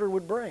Comforter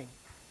would bring.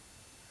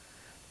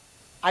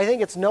 I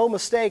think it's no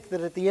mistake that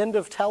at the end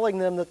of telling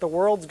them that the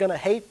world's going to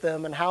hate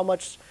them and how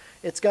much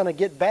it's going to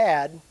get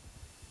bad,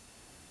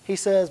 he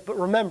says, but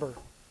remember,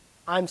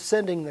 I'm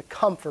sending the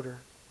Comforter.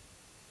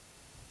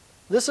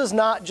 This is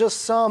not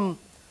just some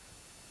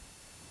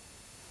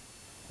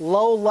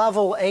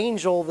low-level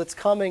angel that's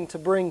coming to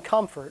bring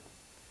comfort.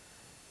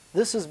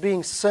 This is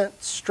being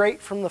sent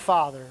straight from the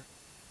Father,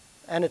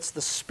 and it's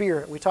the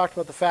Spirit. We talked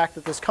about the fact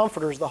that this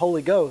Comforter is the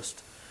Holy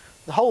Ghost.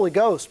 The Holy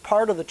Ghost,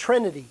 part of the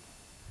Trinity.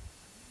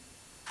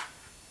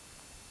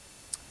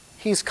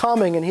 He's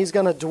coming and he's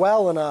going to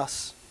dwell in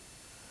us,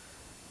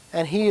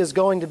 and he is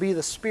going to be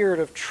the Spirit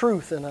of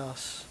truth in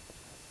us.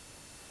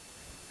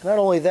 And not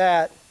only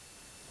that,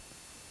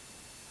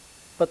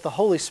 but the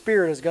Holy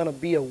Spirit is going to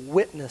be a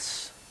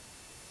witness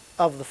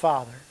of the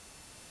Father.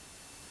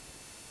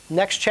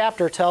 Next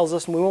chapter tells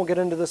us, and we won't get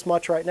into this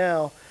much right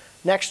now,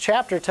 next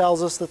chapter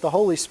tells us that the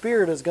Holy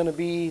Spirit is going to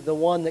be the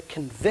one that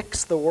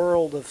convicts the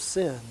world of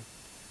sin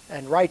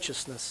and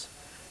righteousness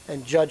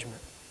and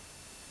judgment.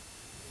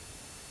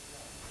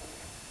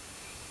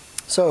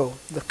 So,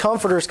 the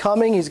Comforter is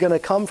coming. He's going to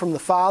come from the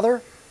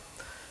Father.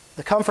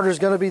 The Comforter is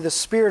going to be the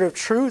Spirit of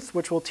truth,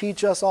 which will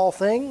teach us all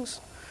things.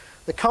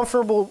 The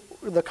Comforter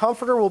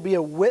will be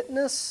a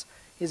witness.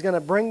 He's going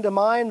to bring to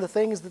mind the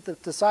things that the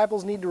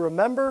disciples need to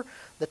remember,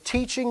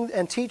 teaching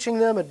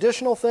them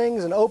additional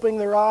things and opening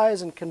their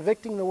eyes and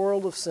convicting the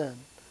world of sin.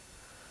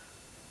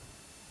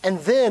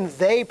 And then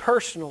they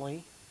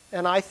personally,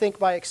 and I think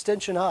by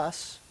extension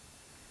us,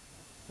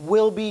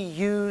 will be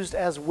used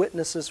as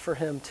witnesses for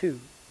him too.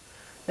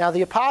 Now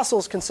the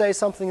apostles can say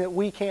something that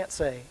we can't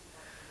say.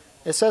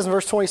 It says in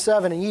verse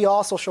 27, and ye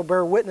also shall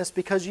bear witness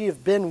because ye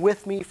have been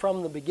with me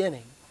from the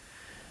beginning.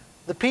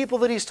 The people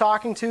that he's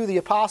talking to, the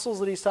apostles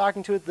that he's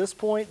talking to at this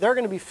point, they're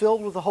going to be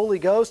filled with the Holy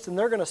Ghost, and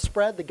they're going to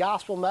spread the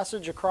gospel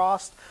message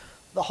across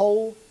the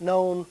whole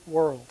known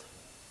world.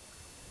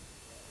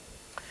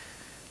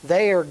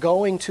 They are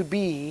going to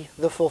be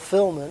the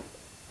fulfillment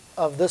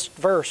of this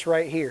verse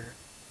right here.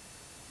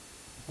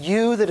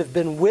 You that have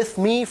been with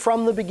me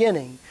from the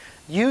beginning,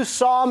 you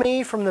saw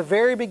me from the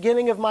very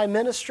beginning of my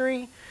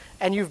ministry,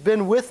 and you've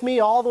been with me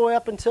all the way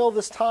up until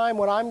this time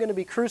when I'm going to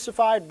be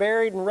crucified,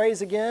 buried, and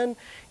raised again.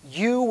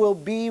 You will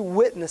be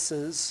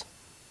witnesses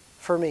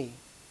for me.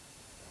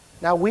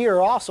 Now, we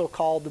are also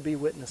called to be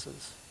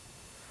witnesses.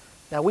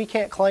 Now, we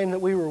can't claim that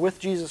we were with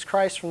Jesus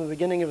Christ from the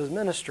beginning of his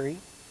ministry,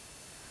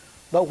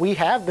 but we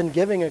have been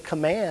given a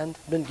command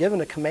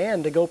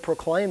to go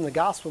proclaim the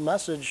gospel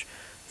message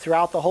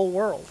throughout the whole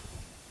world.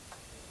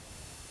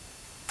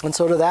 And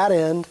so to that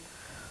end,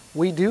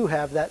 we do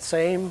have that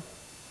same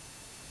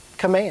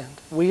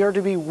command. We are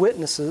to be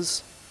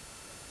witnesses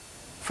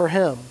for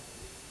him.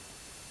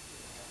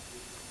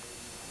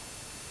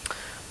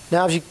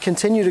 Now, as you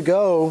continue to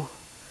go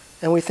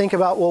and we think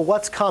about, well,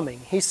 what's coming?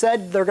 He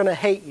said they're going to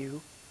hate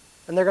you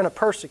and they're going to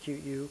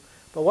persecute you,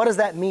 but what does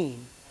that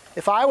mean?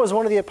 If I was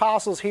one of the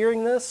apostles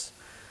hearing this,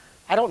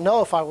 I don't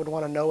know if I would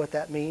want to know what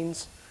that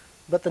means,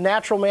 but the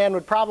natural man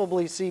would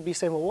probably be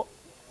saying, well,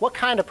 what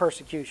kind of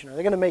persecution? Are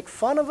they going to make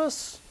fun of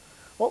us?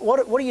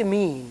 What do you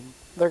mean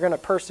they're going to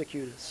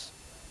persecute us?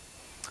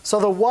 So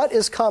the what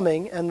is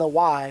coming and the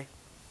why.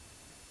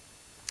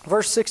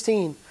 Verse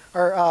 16,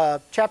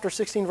 or chapter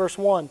 16, verse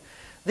 1.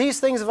 These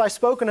things have I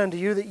spoken unto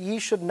you, that ye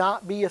should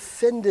not be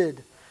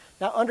offended.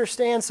 Now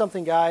understand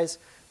something, guys.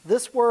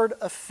 This word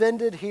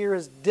offended here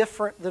is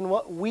different than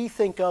what we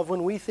think of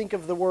when we think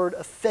of the word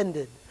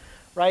offended,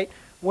 right?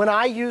 When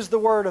I use the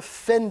word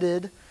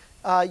offended,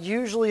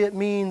 usually it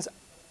means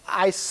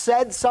I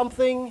said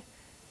something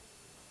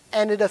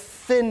and it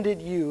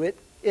offended you.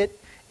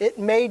 It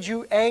made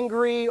you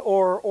angry,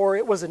 or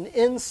it was an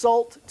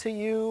insult to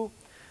you.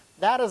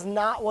 That is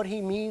not what he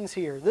means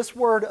here. This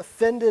word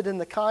offended in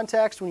the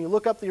context, when you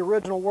look up the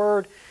original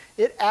word,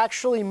 it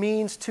actually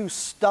means to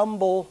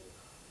stumble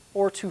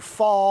or to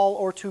fall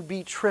or to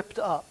be tripped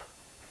up.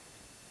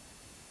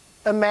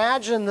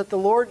 Imagine that the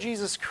Lord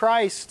Jesus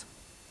Christ,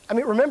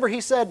 remember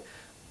he said,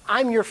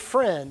 I'm your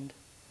friend.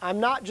 I'm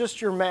not just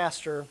your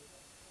master.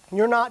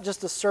 You're not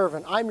just a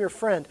servant. I'm your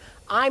friend.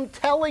 I'm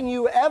telling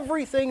you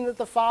everything that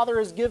the Father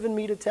has given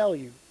me to tell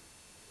you.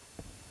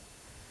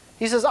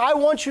 He says, I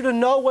want you to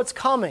know what's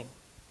coming.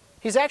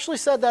 He's actually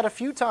said that a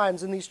few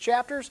times in these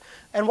chapters.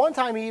 And one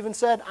time he even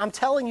said, I'm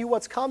telling you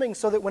what's coming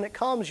so that when it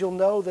comes, you'll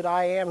know that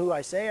I am who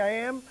I say I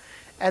am,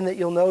 and that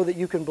you'll know that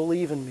you can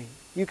believe in me.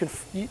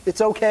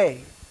 It's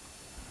okay.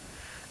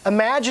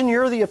 Imagine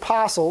you're the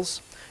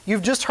apostles.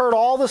 You've just heard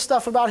all this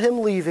stuff about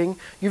him leaving.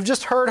 You've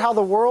just heard how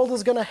the world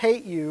is going to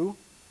hate you.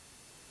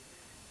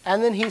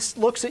 And then he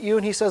looks at you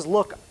and he says,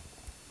 look,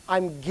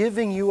 I'm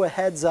giving you a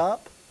heads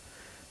up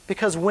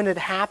because when it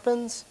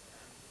happens,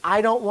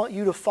 I don't want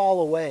you to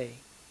fall away.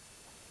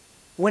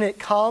 When it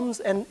comes,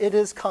 and it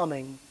is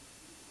coming,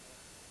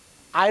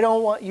 I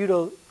don't want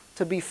you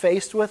to be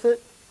faced with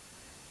it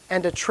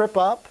and to trip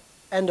up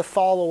and to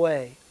fall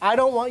away. I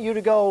don't want you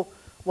to go,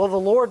 well, the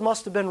Lord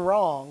must have been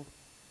wrong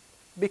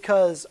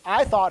because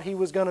I thought he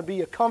was going to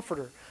be a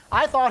comforter.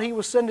 I thought he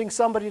was sending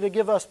somebody to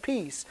give us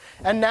peace,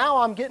 and now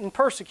I'm getting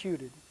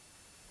persecuted.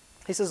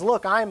 He says,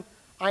 look, I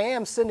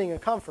am sending a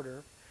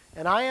comforter,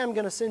 and I am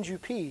going to send you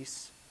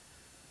peace,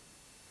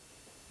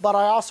 but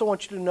I also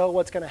want you to know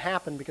what's going to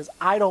happen because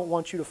I don't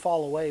want you to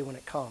fall away when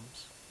it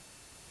comes.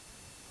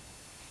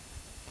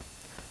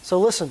 So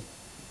listen,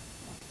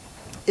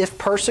 if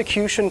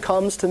persecution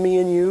comes to me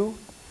and you,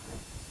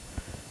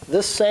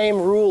 this same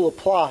rule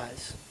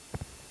applies.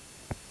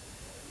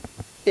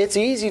 It's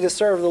easy to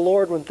serve the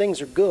Lord when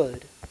things are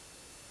good.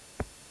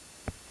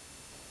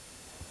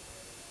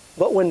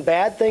 But when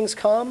bad things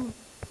come,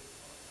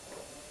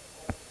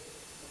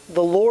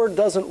 the Lord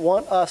doesn't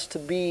want us to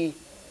be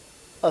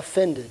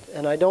offended.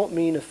 And I don't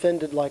mean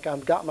offended like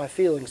I've got my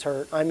feelings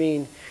hurt. I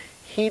mean,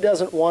 He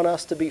doesn't want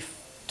us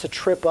to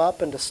trip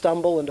up and to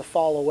stumble and to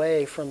fall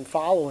away from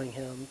following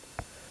Him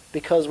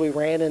because we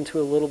ran into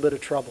a little bit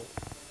of trouble.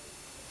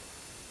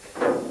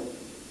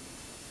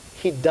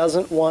 He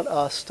doesn't want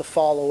us to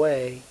fall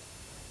away.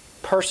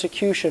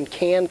 Persecution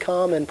can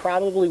come and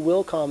probably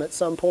will come at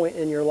some point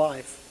in your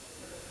life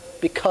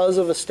because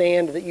of a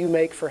stand that you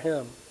make for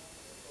Him.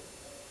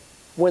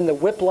 When the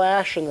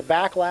whiplash and the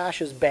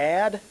backlash is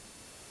bad,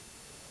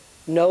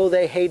 know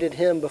they hated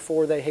Him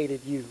before they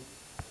hated you.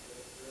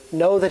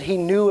 Know that He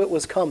knew it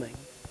was coming.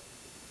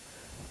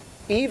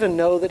 Even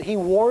know that He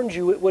warned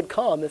you it would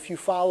come if you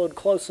followed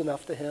close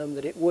enough to Him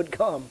that it would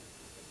come.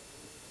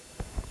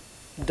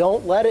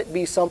 Don't let it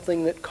be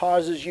something that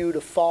causes you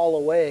to fall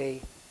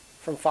away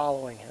from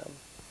following Him.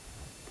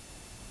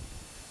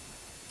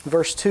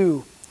 Verse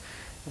 2,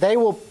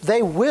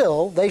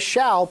 they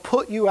shall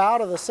put you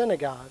out of the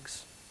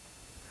synagogues.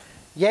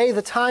 Yea,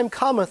 the time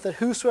cometh that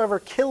whosoever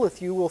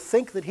killeth you will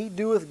think that he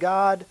doeth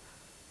God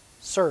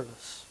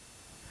service.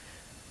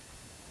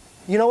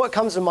 You know what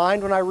comes to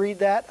mind when I read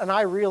that and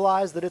I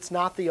realize that it's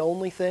not the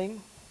only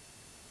thing?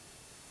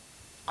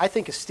 I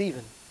think of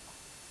Stephen.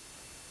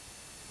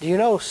 Do you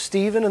know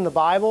Stephen in the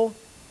Bible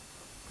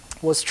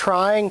was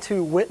trying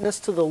to witness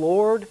to the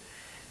Lord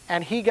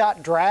and he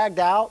got dragged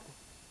out?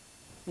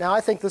 Now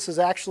I think this is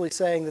actually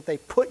saying that they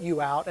put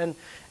you out, and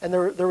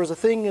there was a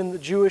thing in the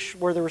Jewish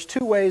where there was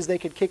two ways they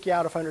could kick you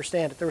out if I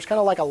understand it. There was kind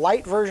of like a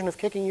light version of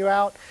kicking you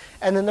out,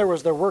 and then there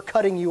was the we're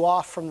cutting you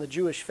off from the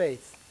Jewish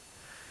faith.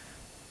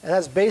 And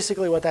that's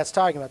basically what that's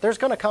talking about. There's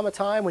going to come a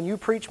time when you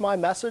preach my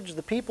message,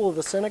 the people of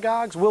the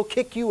synagogues will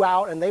kick you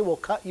out and they will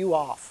cut you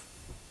off.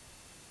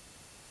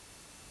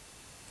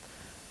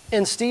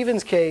 In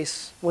Stephen's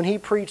case, when he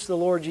preached the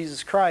Lord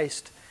Jesus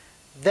Christ,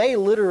 they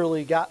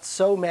literally got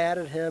so mad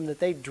at him that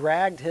they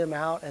dragged him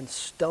out and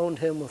stoned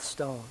him with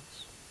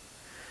stones.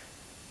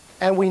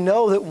 And we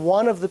know that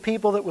one of the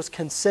people that was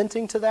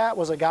consenting to that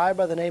was a guy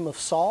by the name of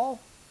Saul.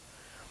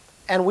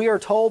 And we are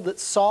told that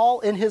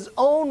Saul, in his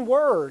own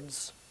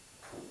words,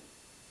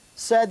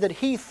 said that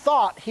he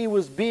thought he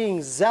was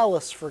being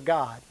zealous for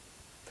God.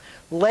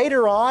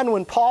 Later on,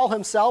 when Paul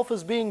himself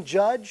is being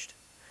judged,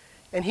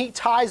 and he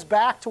ties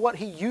back to what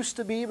he used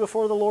to be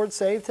before the Lord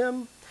saved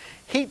him,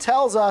 he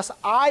tells us,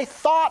 I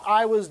thought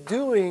I was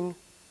doing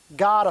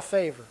God a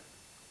favor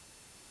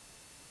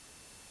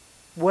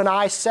when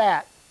I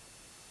sat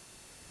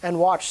and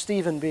watched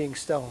Stephen being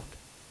stoned.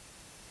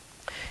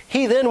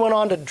 He then went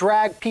on to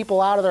drag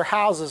people out of their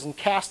houses and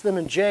cast them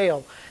in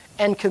jail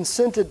and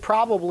consented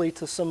probably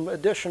to some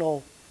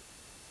additional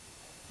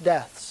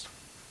deaths.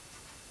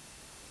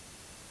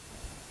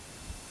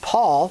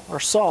 Paul,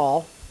 or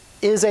Saul,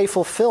 is a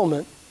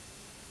fulfillment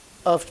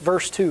of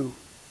verse 2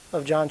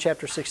 of John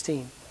chapter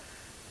 16.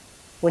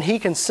 When he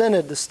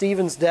consented to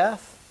Stephen's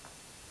death,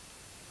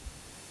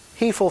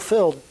 he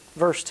fulfilled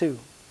verse 2.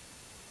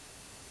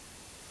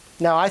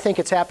 Now, I think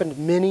it's happened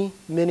many,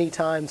 many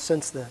times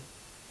since then.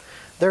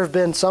 There have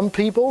been some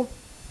people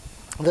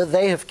that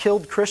they have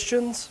killed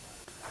Christians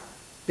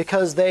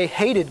because they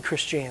hated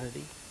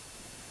Christianity.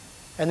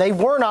 And they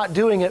were not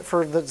doing it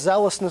for the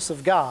zealousness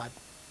of God,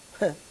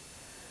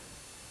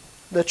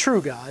 the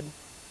true God.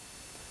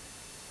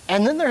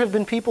 And then there have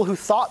been people who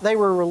thought they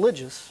were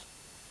religious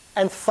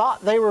and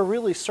thought they were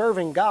really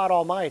serving God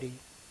Almighty.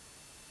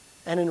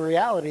 And in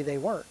reality, they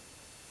weren't.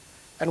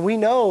 And we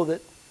know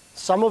that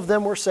some of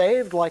them were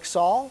saved, like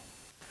Saul.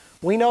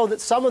 We know that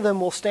some of them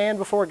will stand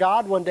before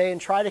God one day and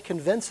try to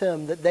convince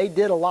Him that they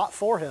did a lot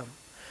for Him.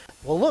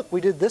 Well, look,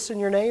 we did this in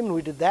your name, and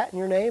we did that in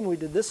your name, and we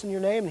did this in your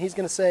name. And He's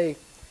going to say,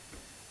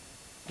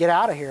 get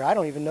out of here. I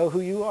don't even know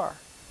who you are.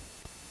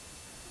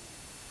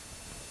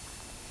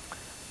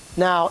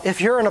 Now, if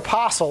you're an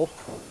apostle,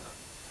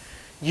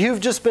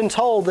 you've just been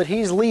told that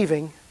he's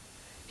leaving.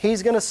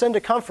 He's going to send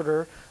a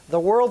comforter. The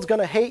world's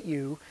going to hate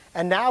you.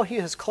 And now he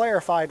has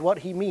clarified what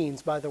he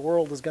means by the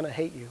world is going to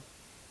hate you.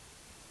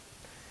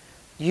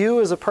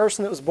 You, as a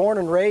person that was born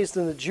and raised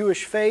in the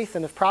Jewish faith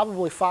and have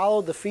probably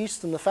followed the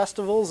feasts and the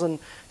festivals and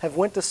have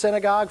went to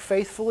synagogue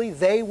faithfully,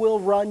 they will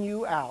run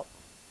you out.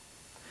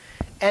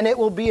 And it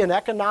will be an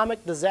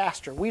economic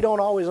disaster. We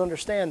don't always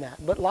understand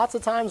that. But lots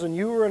of times when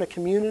you were in a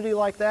community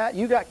like that,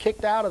 you got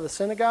kicked out of the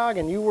synagogue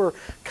and you were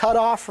cut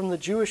off from the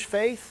Jewish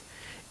faith,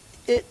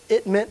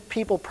 it meant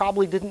people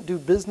probably didn't do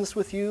business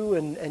with you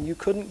and you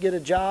couldn't get a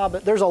job.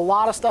 There's a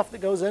lot of stuff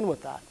that goes in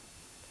with that.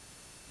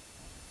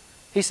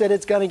 He said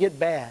it's going to get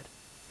bad.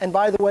 And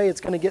by the way,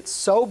 it's going to get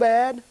so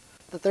bad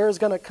that there is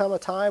going to come a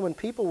time when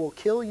people will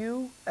kill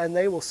you and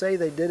they will say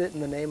they did it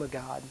in the name of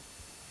God.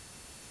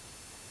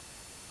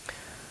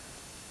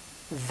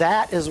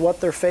 That is what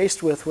they're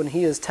faced with when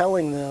he is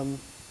telling them,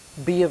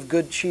 be of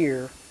good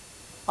cheer,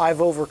 I've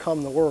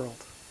overcome the world.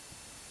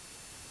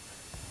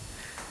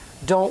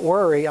 Don't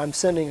worry, I'm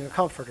sending a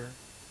comforter.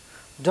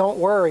 Don't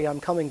worry,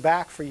 I'm coming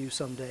back for you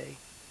someday.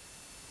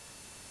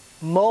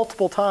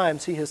 Multiple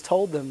times he has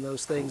told them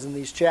those things in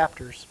these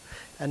chapters.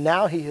 And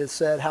now he has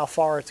said how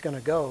far it's going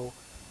to go.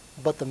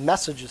 But the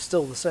message is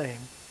still the same.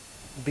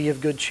 Be of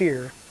good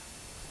cheer.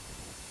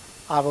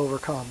 I've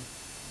overcome.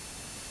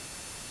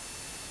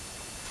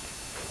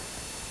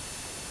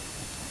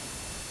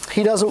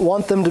 He doesn't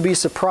want them to be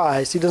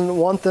surprised. He doesn't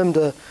want them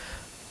to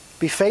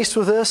be faced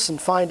with this and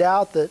find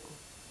out that,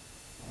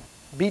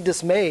 be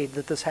dismayed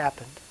that this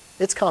happened.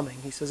 It's coming.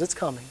 He says it's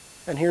coming.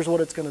 And here's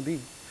what it's going to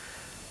be.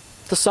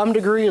 To some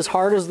degree, as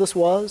hard as this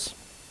was,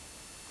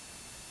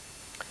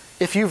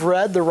 if you've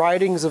read the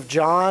writings of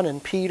John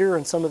and Peter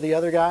and some of the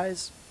other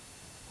guys,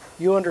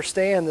 you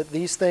understand that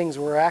these things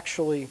were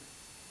actually,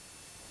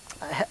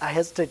 I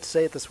hesitate to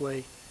say it this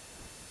way,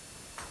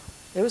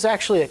 it was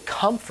actually a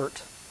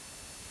comfort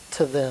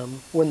to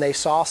them when they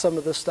saw some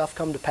of this stuff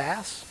come to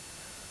pass,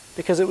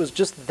 because it was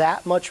just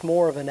that much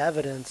more of an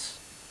evidence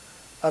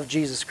of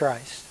Jesus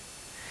Christ.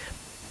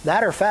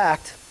 Matter of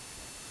fact,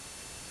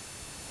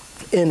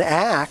 in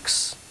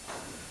Acts,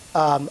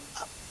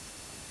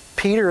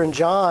 Peter and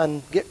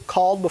John get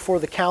called before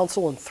the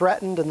council and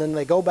threatened, and then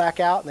they go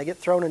back out and they get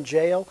thrown in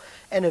jail,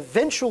 and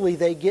eventually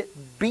they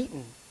get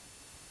beaten.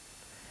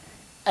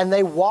 And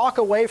they walk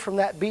away from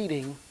that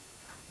beating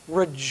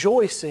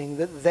rejoicing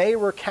that they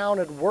were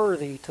counted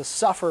worthy to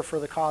suffer for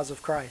the cause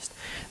of Christ.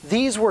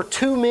 These were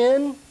two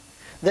men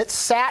that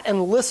sat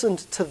and listened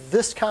to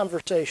this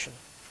conversation.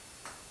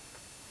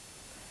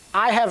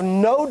 I have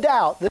no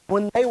doubt that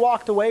when they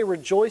walked away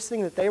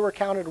rejoicing that they were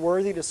counted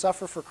worthy to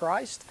suffer for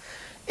Christ,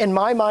 in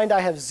my mind,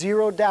 I have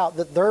zero doubt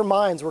that their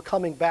minds were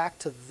coming back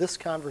to this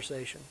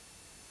conversation.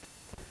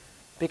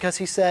 Because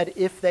he said,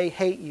 if they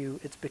hate you,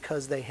 it's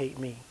because they hate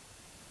me.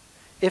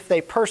 If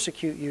they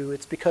persecute you,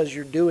 it's because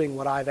you're doing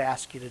what I've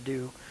asked you to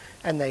do,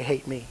 and they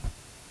hate me.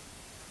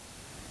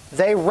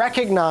 They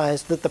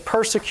recognized that the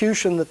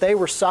persecution that they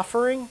were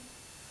suffering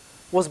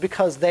was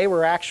because they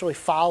were actually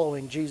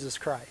following Jesus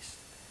Christ.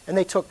 And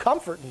they took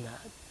comfort in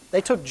that. They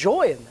took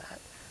joy in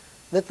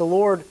that the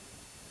Lord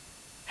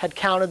had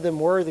counted them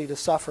worthy to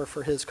suffer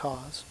for his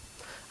cause.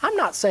 I'm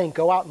not saying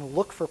go out and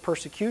look for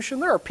persecution.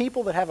 There are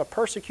people that have a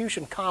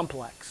persecution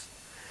complex.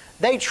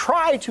 They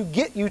try to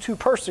get you to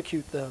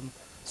persecute them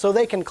so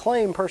they can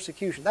claim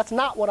persecution. That's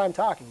not what I'm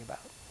talking about.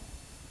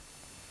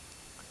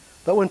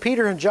 But when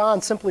Peter and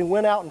John simply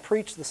went out and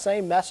preached the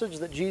same message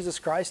that Jesus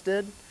Christ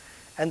did,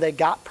 and they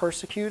got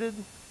persecuted,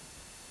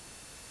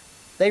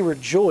 they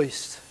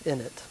rejoiced in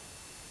it.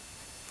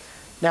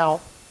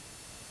 Now,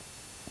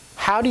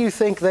 how do you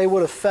think they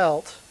would have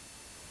felt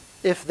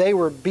if they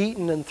were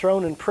beaten and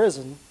thrown in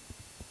prison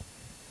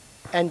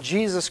and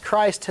Jesus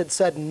Christ had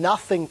said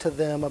nothing to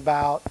them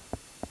about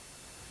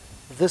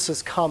this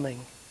is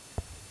coming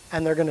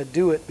and they're going to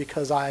do it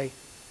because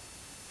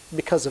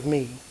of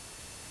me?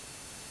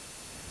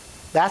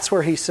 That's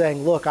where he's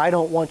saying, look, I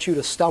don't want you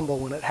to stumble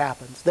when it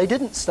happens. They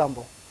didn't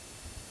stumble.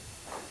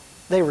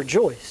 They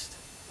rejoiced.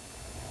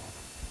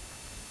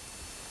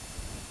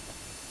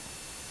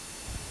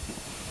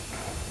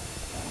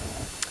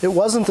 It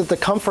wasn't that the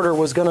Comforter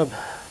was going to...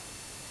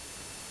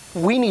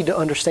 We need to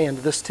understand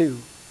this too.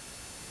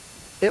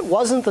 It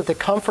wasn't that the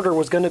Comforter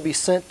was going to be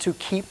sent to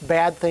keep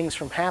bad things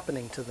from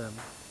happening to them.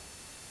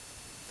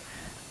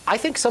 I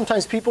think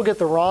sometimes people get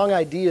the wrong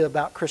idea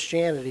about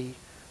Christianity,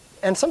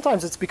 and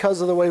sometimes it's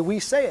because of the way we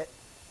say it.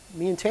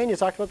 Me and Tanya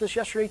talked about this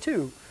yesterday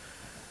too.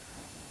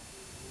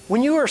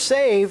 When you are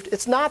saved,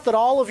 it's not that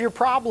all of your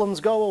problems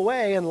go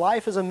away and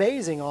life is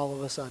amazing all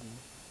of a sudden.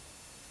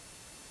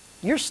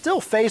 You're still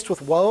faced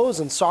with woes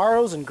and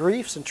sorrows and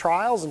griefs and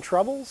trials and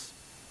troubles.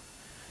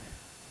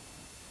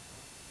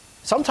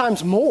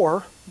 Sometimes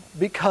more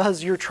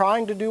because you're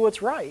trying to do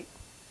what's right.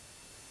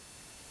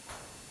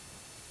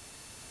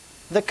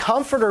 The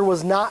Comforter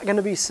was not going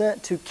to be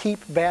sent to keep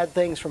bad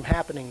things from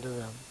happening to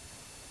them.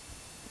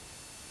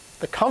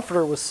 The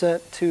Comforter was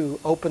sent to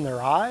open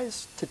their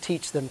eyes, to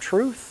teach them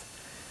truth,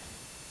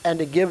 and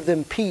to give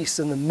them peace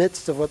in the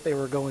midst of what they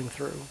were going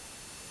through.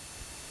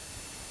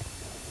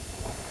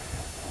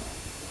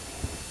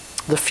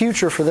 the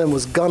future for them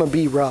was going to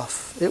be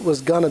rough. It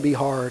was going to be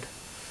hard.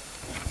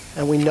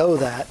 And we know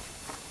that.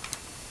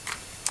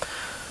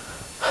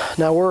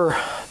 Now we're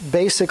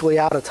basically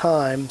out of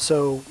time,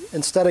 so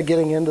instead of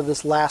getting into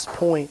this last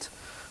point,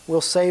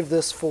 we'll save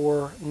this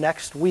for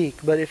next week.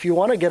 But if you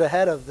want to get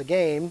ahead of the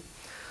game,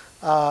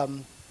 I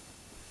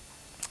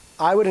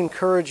would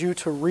encourage you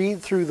to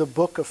read through the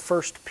book of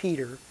 1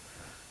 Peter.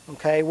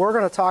 Okay, we're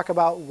going to talk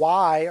about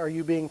why are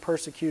you being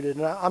persecuted.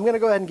 And I'm going to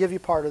go ahead and give you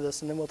part of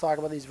this, and then we'll talk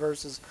about these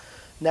verses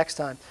next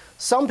time.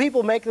 Some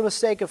people make the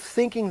mistake of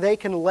thinking they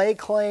can lay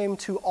claim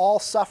to all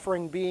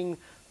suffering being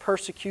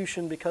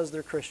persecution because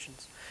they're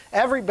Christians.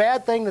 Every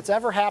bad thing that's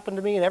ever happened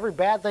to me and every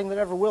bad thing that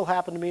ever will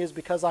happen to me is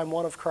because I'm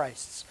one of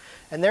Christ's.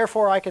 And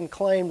therefore I can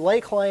lay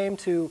claim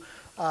to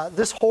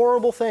this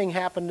horrible thing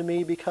happened to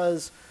me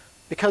because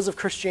of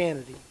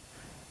Christianity.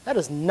 That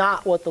is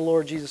not what the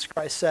Lord Jesus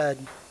Christ said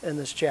in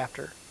this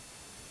chapter.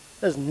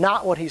 That is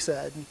not what he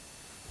said.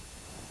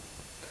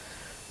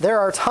 There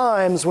are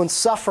times when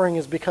suffering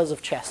is because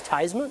of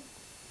chastisement.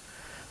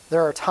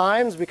 There are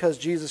times because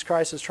Jesus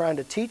Christ is trying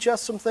to teach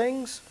us some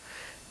things.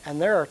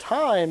 And there are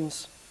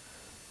times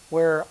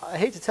where, I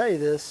hate to tell you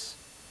this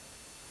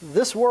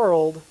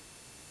world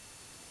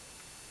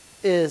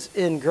is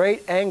in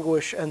great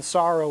anguish and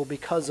sorrow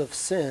because of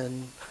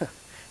sin,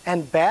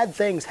 and bad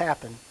things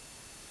happen.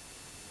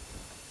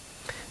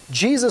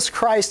 Jesus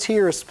Christ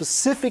here is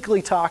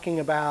specifically talking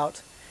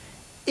about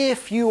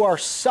if you are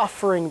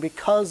suffering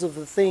because of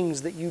the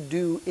things that you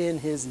do in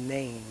His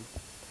name.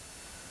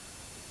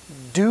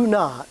 Do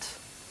not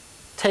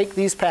take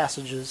these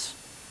passages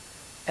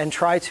and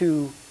try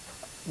to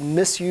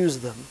misuse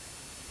them.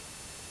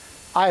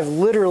 I've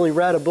literally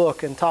read a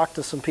book and talked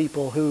to some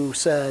people who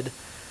said,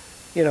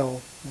 you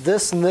know,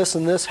 this and this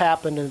and this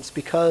happened, and it's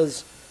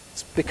because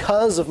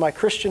of my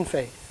Christian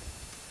faith.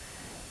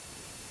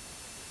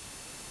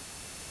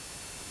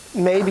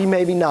 Maybe,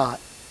 maybe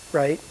not,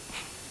 right?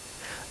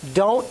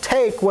 Don't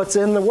take what's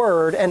in the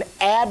Word and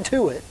add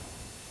to it.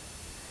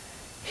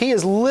 He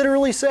is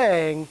literally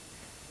saying,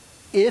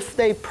 if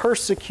they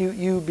persecute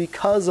you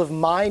because of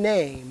my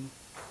name,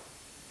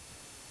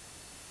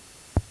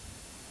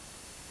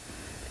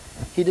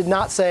 he did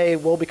not say,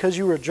 well, because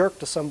you were a jerk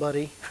to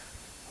somebody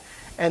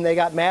and they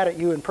got mad at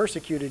you and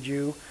persecuted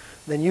you,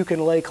 then you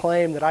can lay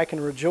claim that I can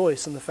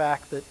rejoice in the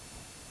fact that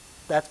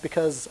that's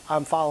because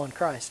I'm following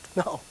Christ.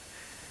 No.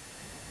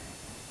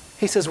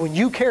 He says, when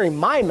you carry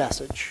my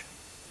message,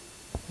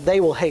 they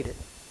will hate it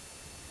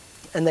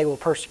and they will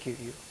persecute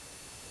you.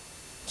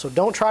 So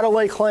don't try to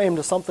lay claim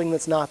to something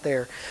that's not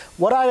there.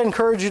 What I'd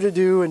encourage you to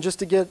do, and just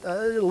to get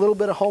a little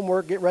bit of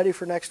homework, get ready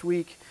for next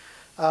week,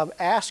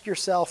 ask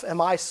yourself,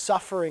 am I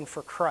suffering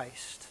for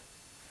Christ?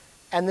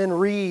 And then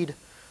read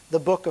the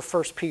book of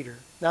 1 Peter.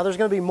 Now there's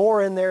going to be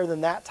more in there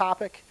than that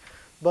topic,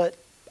 but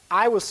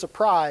I was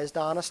surprised,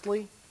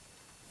 honestly,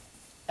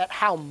 at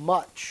how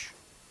much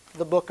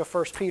the book of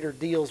 1 Peter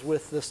deals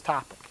with this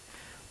topic.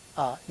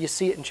 You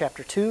see it in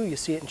chapter 2, you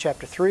see it in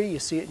chapter 3, you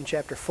see it in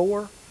chapter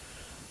 4.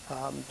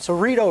 So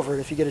read over it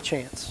if you get a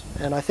chance.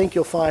 And I think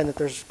you'll find that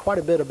there's quite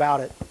a bit about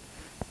it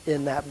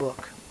in that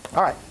book.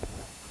 All right.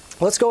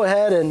 Let's go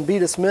ahead and be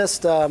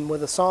dismissed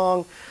with a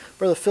song.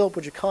 Brother Philip,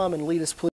 would you come and lead us, please?